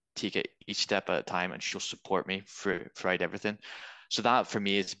just take it each step at a time, and she'll support me throughout everything. So that for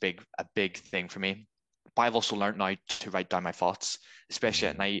me is a big thing for me. But I've also learned now to write down my thoughts, especially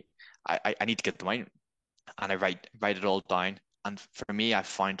at Mm. night. I need to get them out, and I write it all down. And for me, I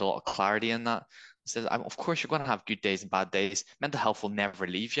found a lot of clarity in that. So of course, you're going to have good days and bad days. Mental health will never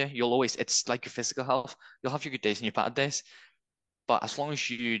leave you. You'll always, it's like your physical health. You'll have your good days and your bad days. But as long as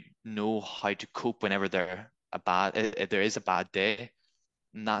you know how to cope whenever if there is a bad day,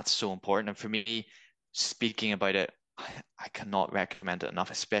 and that's so important. And for me, speaking about it, I cannot recommend it enough,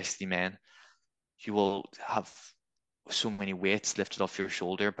 especially men. You will have so many weights lifted off your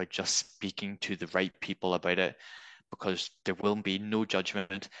shoulder by just speaking to the right people about it, because there will be no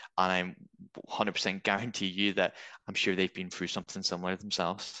judgment, and I'm 100% guarantee you that I'm sure they've been through something similar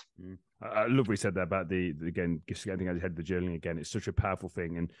themselves. Mm. I love what you said there about again, just getting out of your head, the journaling again. It's such a powerful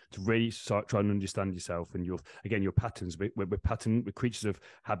thing, and to really start trying to understand yourself and your patterns. We're creatures of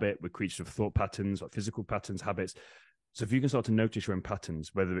habit, we're creatures of thought patterns, like physical patterns, habits. So if you can start to notice your own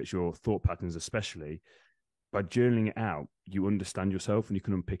patterns, whether it's your thought patterns, especially by journaling it out, you understand yourself and you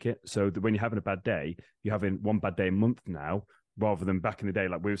can unpick it. So that when you're having a bad day, you're having one bad day a month now, rather than back in the day,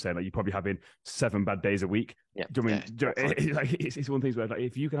 like we were saying, like you're probably having 7 bad days a week. Yeah, Do you know what yeah, definitely. I mean? It's one of these where like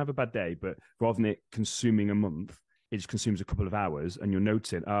if you can have a bad day, but rather than it consuming a month, it just consumes a couple of hours, and you're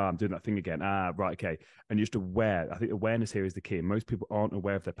noticing, I'm doing that thing again. Right, okay, and you're just aware. I think awareness here is the key. And most people aren't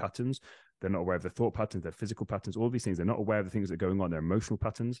aware of their patterns. They're not aware of their thought patterns, their physical patterns, all these things. They're not aware of the things that are going on, their emotional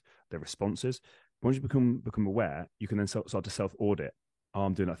patterns, their responses. Once you become aware, you can then start to self audit.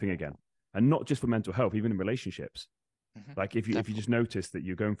 I'm doing that thing again, and not just for mental health, even in relationships. Hmm. Like if you Definitely. just notice that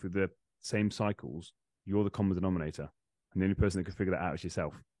you're going through the same cycles, you're the common denominator, and the only person that can figure that out is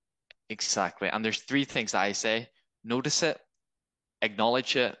yourself. Exactly. And there's three things that I say: notice it,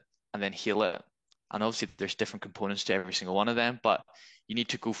 acknowledge it, and then heal it. And obviously, there's different components to every single one of them, but you need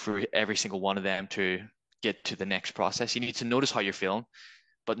to go through every single one of them to get to the next process. You need to notice how you're feeling,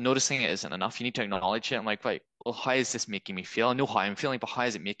 but noticing it isn't enough. You need to acknowledge it. I'm like, right, well, how is this making me feel? I know how I'm feeling, but how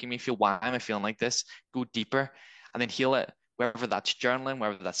is it making me feel? Why am I feeling like this? Go deeper and then heal it. Whether that's journaling,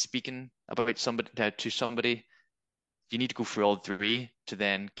 whether that's speaking about somebody to somebody, you need to go through all three to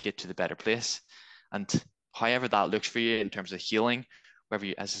then get to the better place. And however that looks for you in terms of healing, whether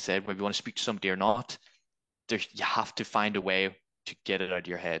you, as I said, whether you want to speak to somebody or not, you have to find a way to get it out of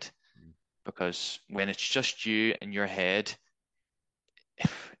your head. Because when it's just you in your head,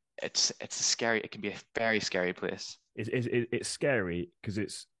 it's a scary, it can be a very scary place. It's scary because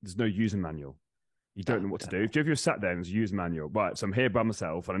there's no user manual. You don't Ah, know what to do. definitely. If you're sat there and there's a user manual, right? So I'm here by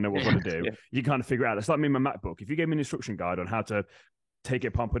myself and I know what I've got Yeah, to do. yeah. You kind of figure it out. It's like me and my MacBook. If you gave me an instruction guide on how to take it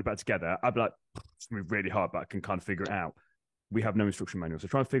apart and put it back together, I'd be like, it's gonna be really hard, but I can kind of figure it out. We have no instruction manual. So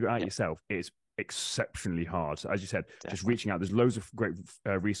trying to figure it out Yeah, yourself is exceptionally hard. So as you said, just definitely. reaching out. There's loads of great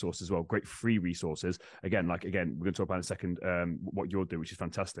resources as well, great free resources. Again, we're going to talk about in a second what you'll do, which is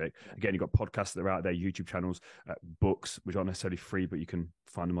fantastic. Yeah. Again, you've got podcasts that are out there, YouTube channels, books, which aren't necessarily free, but you can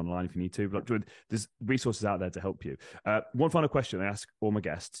find them online if you need to. But there's resources out there to help you. One final question I ask all my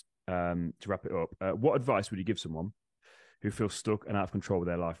guests to wrap it up. What advice would you give someone who feels stuck and out of control with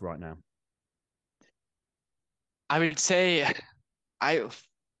their life right now? I would say I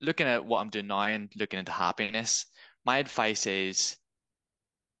looking at what I'm doing now and looking into happiness, my advice is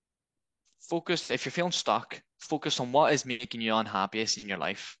focus, if you're feeling stuck, focus on what is making you unhappiest in your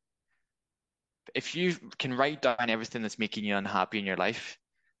life. If you can write down everything that's making you unhappy in your life,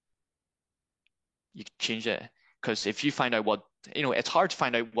 you can change it. Because if you find out it's hard to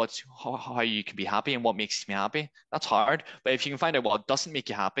find out how you can be happy and what makes me happy. That's hard. But if you can find out what doesn't make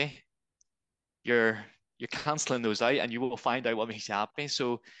you happy, you're you're canceling those out and you will find out what makes you happy.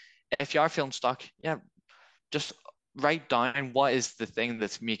 So if you are feeling stuck, yeah, just write down what is the thing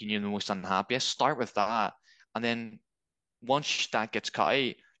that's making you the most unhappiest. Start with that. And then once that gets cut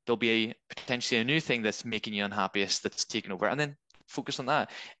out, there'll be potentially a new thing that's making you unhappiest that's taken over. And then focus on that.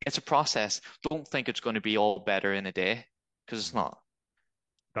 It's a process. Don't think it's going to be all better in a day because it's not.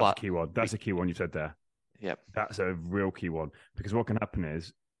 That's a But key one. That's a key one you said there. yeah, That's a real key one because what can happen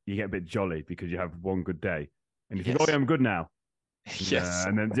is you get a bit jolly because you have one good day and you think, oh, yeah, yes, I'm good now. Yes.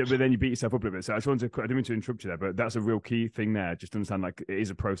 And then but then you beat yourself up a little bit. So I just wanted to, I didn't mean to interrupt you there, but that's a real key thing there. Just understand like it is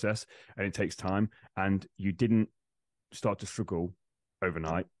a process and it takes time, and you didn't start to struggle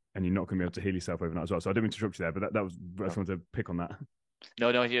overnight, and you're not going to be able to heal yourself overnight as well. So I didn't mean to interrupt you there, but that was, I just wanted to pick on that.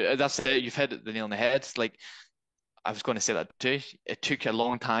 No, that's it. You've hit the nail on the head. Like I was going to say that too. It took a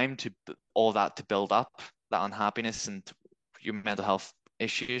long time to all that to build up, that unhappiness and your mental health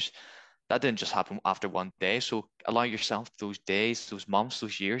issues. That didn't just happen after one day. So allow yourself those days, those months,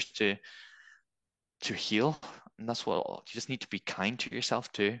 those years to heal. And that's what you just need to be kind to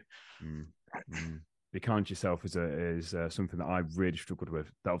yourself too. Mm, mm. Be kind to yourself is something that I really struggled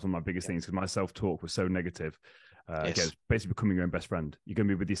with. That was one of my biggest things because my self talk was so negative. Again, Yes. it's basically becoming your own best friend. You're going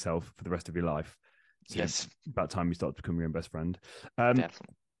to be with yourself for the rest of your life. So Yes, about time you start to become your own best friend.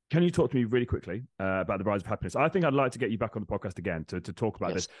 definitely. Can you talk to me really quickly about the rise of happiness? I think I'd like to get you back on the podcast again to talk about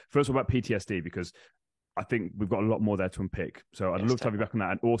Yes. this. First of all, about PTSD, because I think we've got a lot more there to unpick. So I'd Yes, love to have you definitely. back on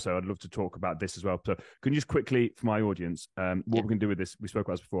that. And also, I'd love to talk about this as well. So can you just quickly, for my audience, what Yeah. we're going to do with this, we spoke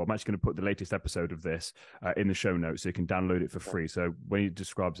about this before. I'm actually going to put the latest episode of this in the show notes so you can download it for free. So when he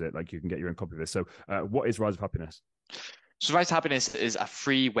describes it, like you can get your own copy of this. So what is Rise of Happiness? So Rise to Happiness is a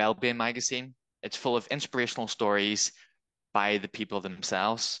free well-being magazine. It's full of inspirational stories by the people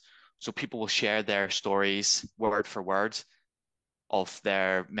themselves. So people will share their stories word for word of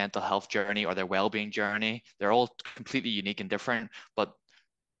their mental health journey or their well-being journey. They're all completely unique and different, but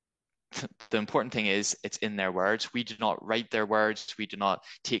the important thing is it's in their words. We do not write their words. We do not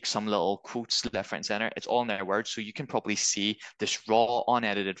take some little quotes left, right, and center. It's all in their words. So you can probably see this raw,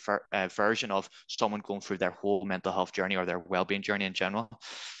 unedited version of someone going through their whole mental health journey or their well-being journey in general.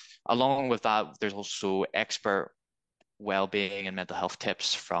 Along with that, there's also expert well-being and mental health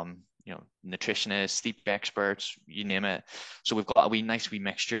tips from nutritionists, sleep experts, you name it. So we've got a nice wee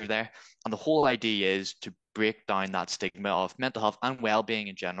mixture there, and the whole idea is to break down that stigma of mental health and well-being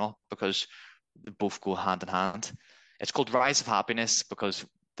in general because they both go hand in hand. It's called Rise of Happiness because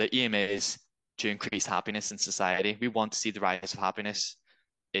the aim is to increase happiness in society. We want to see the rise of happiness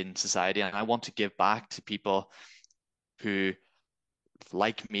in society, and I want to give back to people who,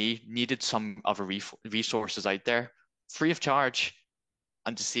 like me, needed some other resources out there free of charge,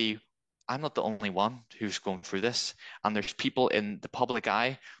 and to see I'm not the only one who's going through this. And there's people in the public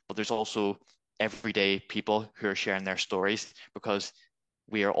eye, but there's also everyday people who are sharing their stories because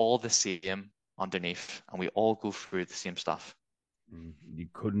we are all the same underneath and we all go through the same stuff. You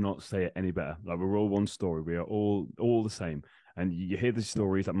could not say it any better. Like we're all one story. We are all the same. And you hear the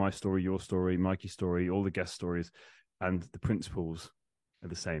stories, like my story, your story, Mikey's story, all the guest stories, and the principles are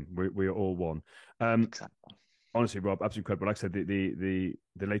the same. We are all one. Exactly. Honestly, Rob, absolutely incredible. Like I said,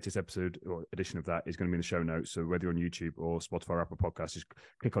 the latest episode or edition of that is going to be in the show notes. So whether you're on YouTube or Spotify or Apple Podcasts, just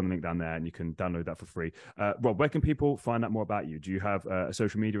click on the link down there and you can download that for free. Rob, where can people find out more about you? Do you have a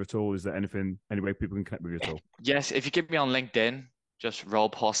social media at all? Is there any way people can connect with you at all? Yes, if you get me on LinkedIn, just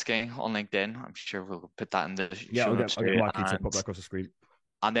Rob Hosking on LinkedIn. I'm sure we'll put that in the Yeah, show notes I'll get too. Mikey to pop that across the screen.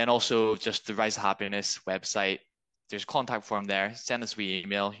 And then also just the Rise of Happiness website. There's a contact form there. Send us an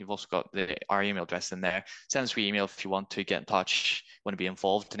email. You've also got our email address in there. Send us an email if you want to get in touch, want to be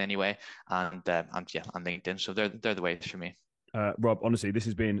involved in any way, and yeah, on LinkedIn. So they're the ways for me. Rob, honestly, this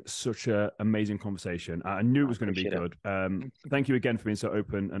has been such an amazing conversation. I knew it was going to be good. Thank you again for being so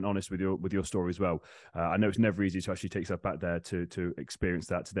open and honest with your story as well. I know it's never easy to actually take stuff back there to experience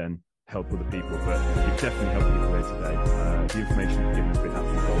that to then help other people, but you've definitely helped people here today. The information you've given has been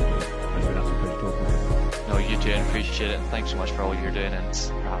absolutely gold. It's been an absolute pleasure talking to you. No, you too, and appreciate it. And thanks so much for all you're doing and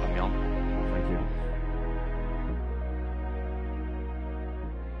for having me on.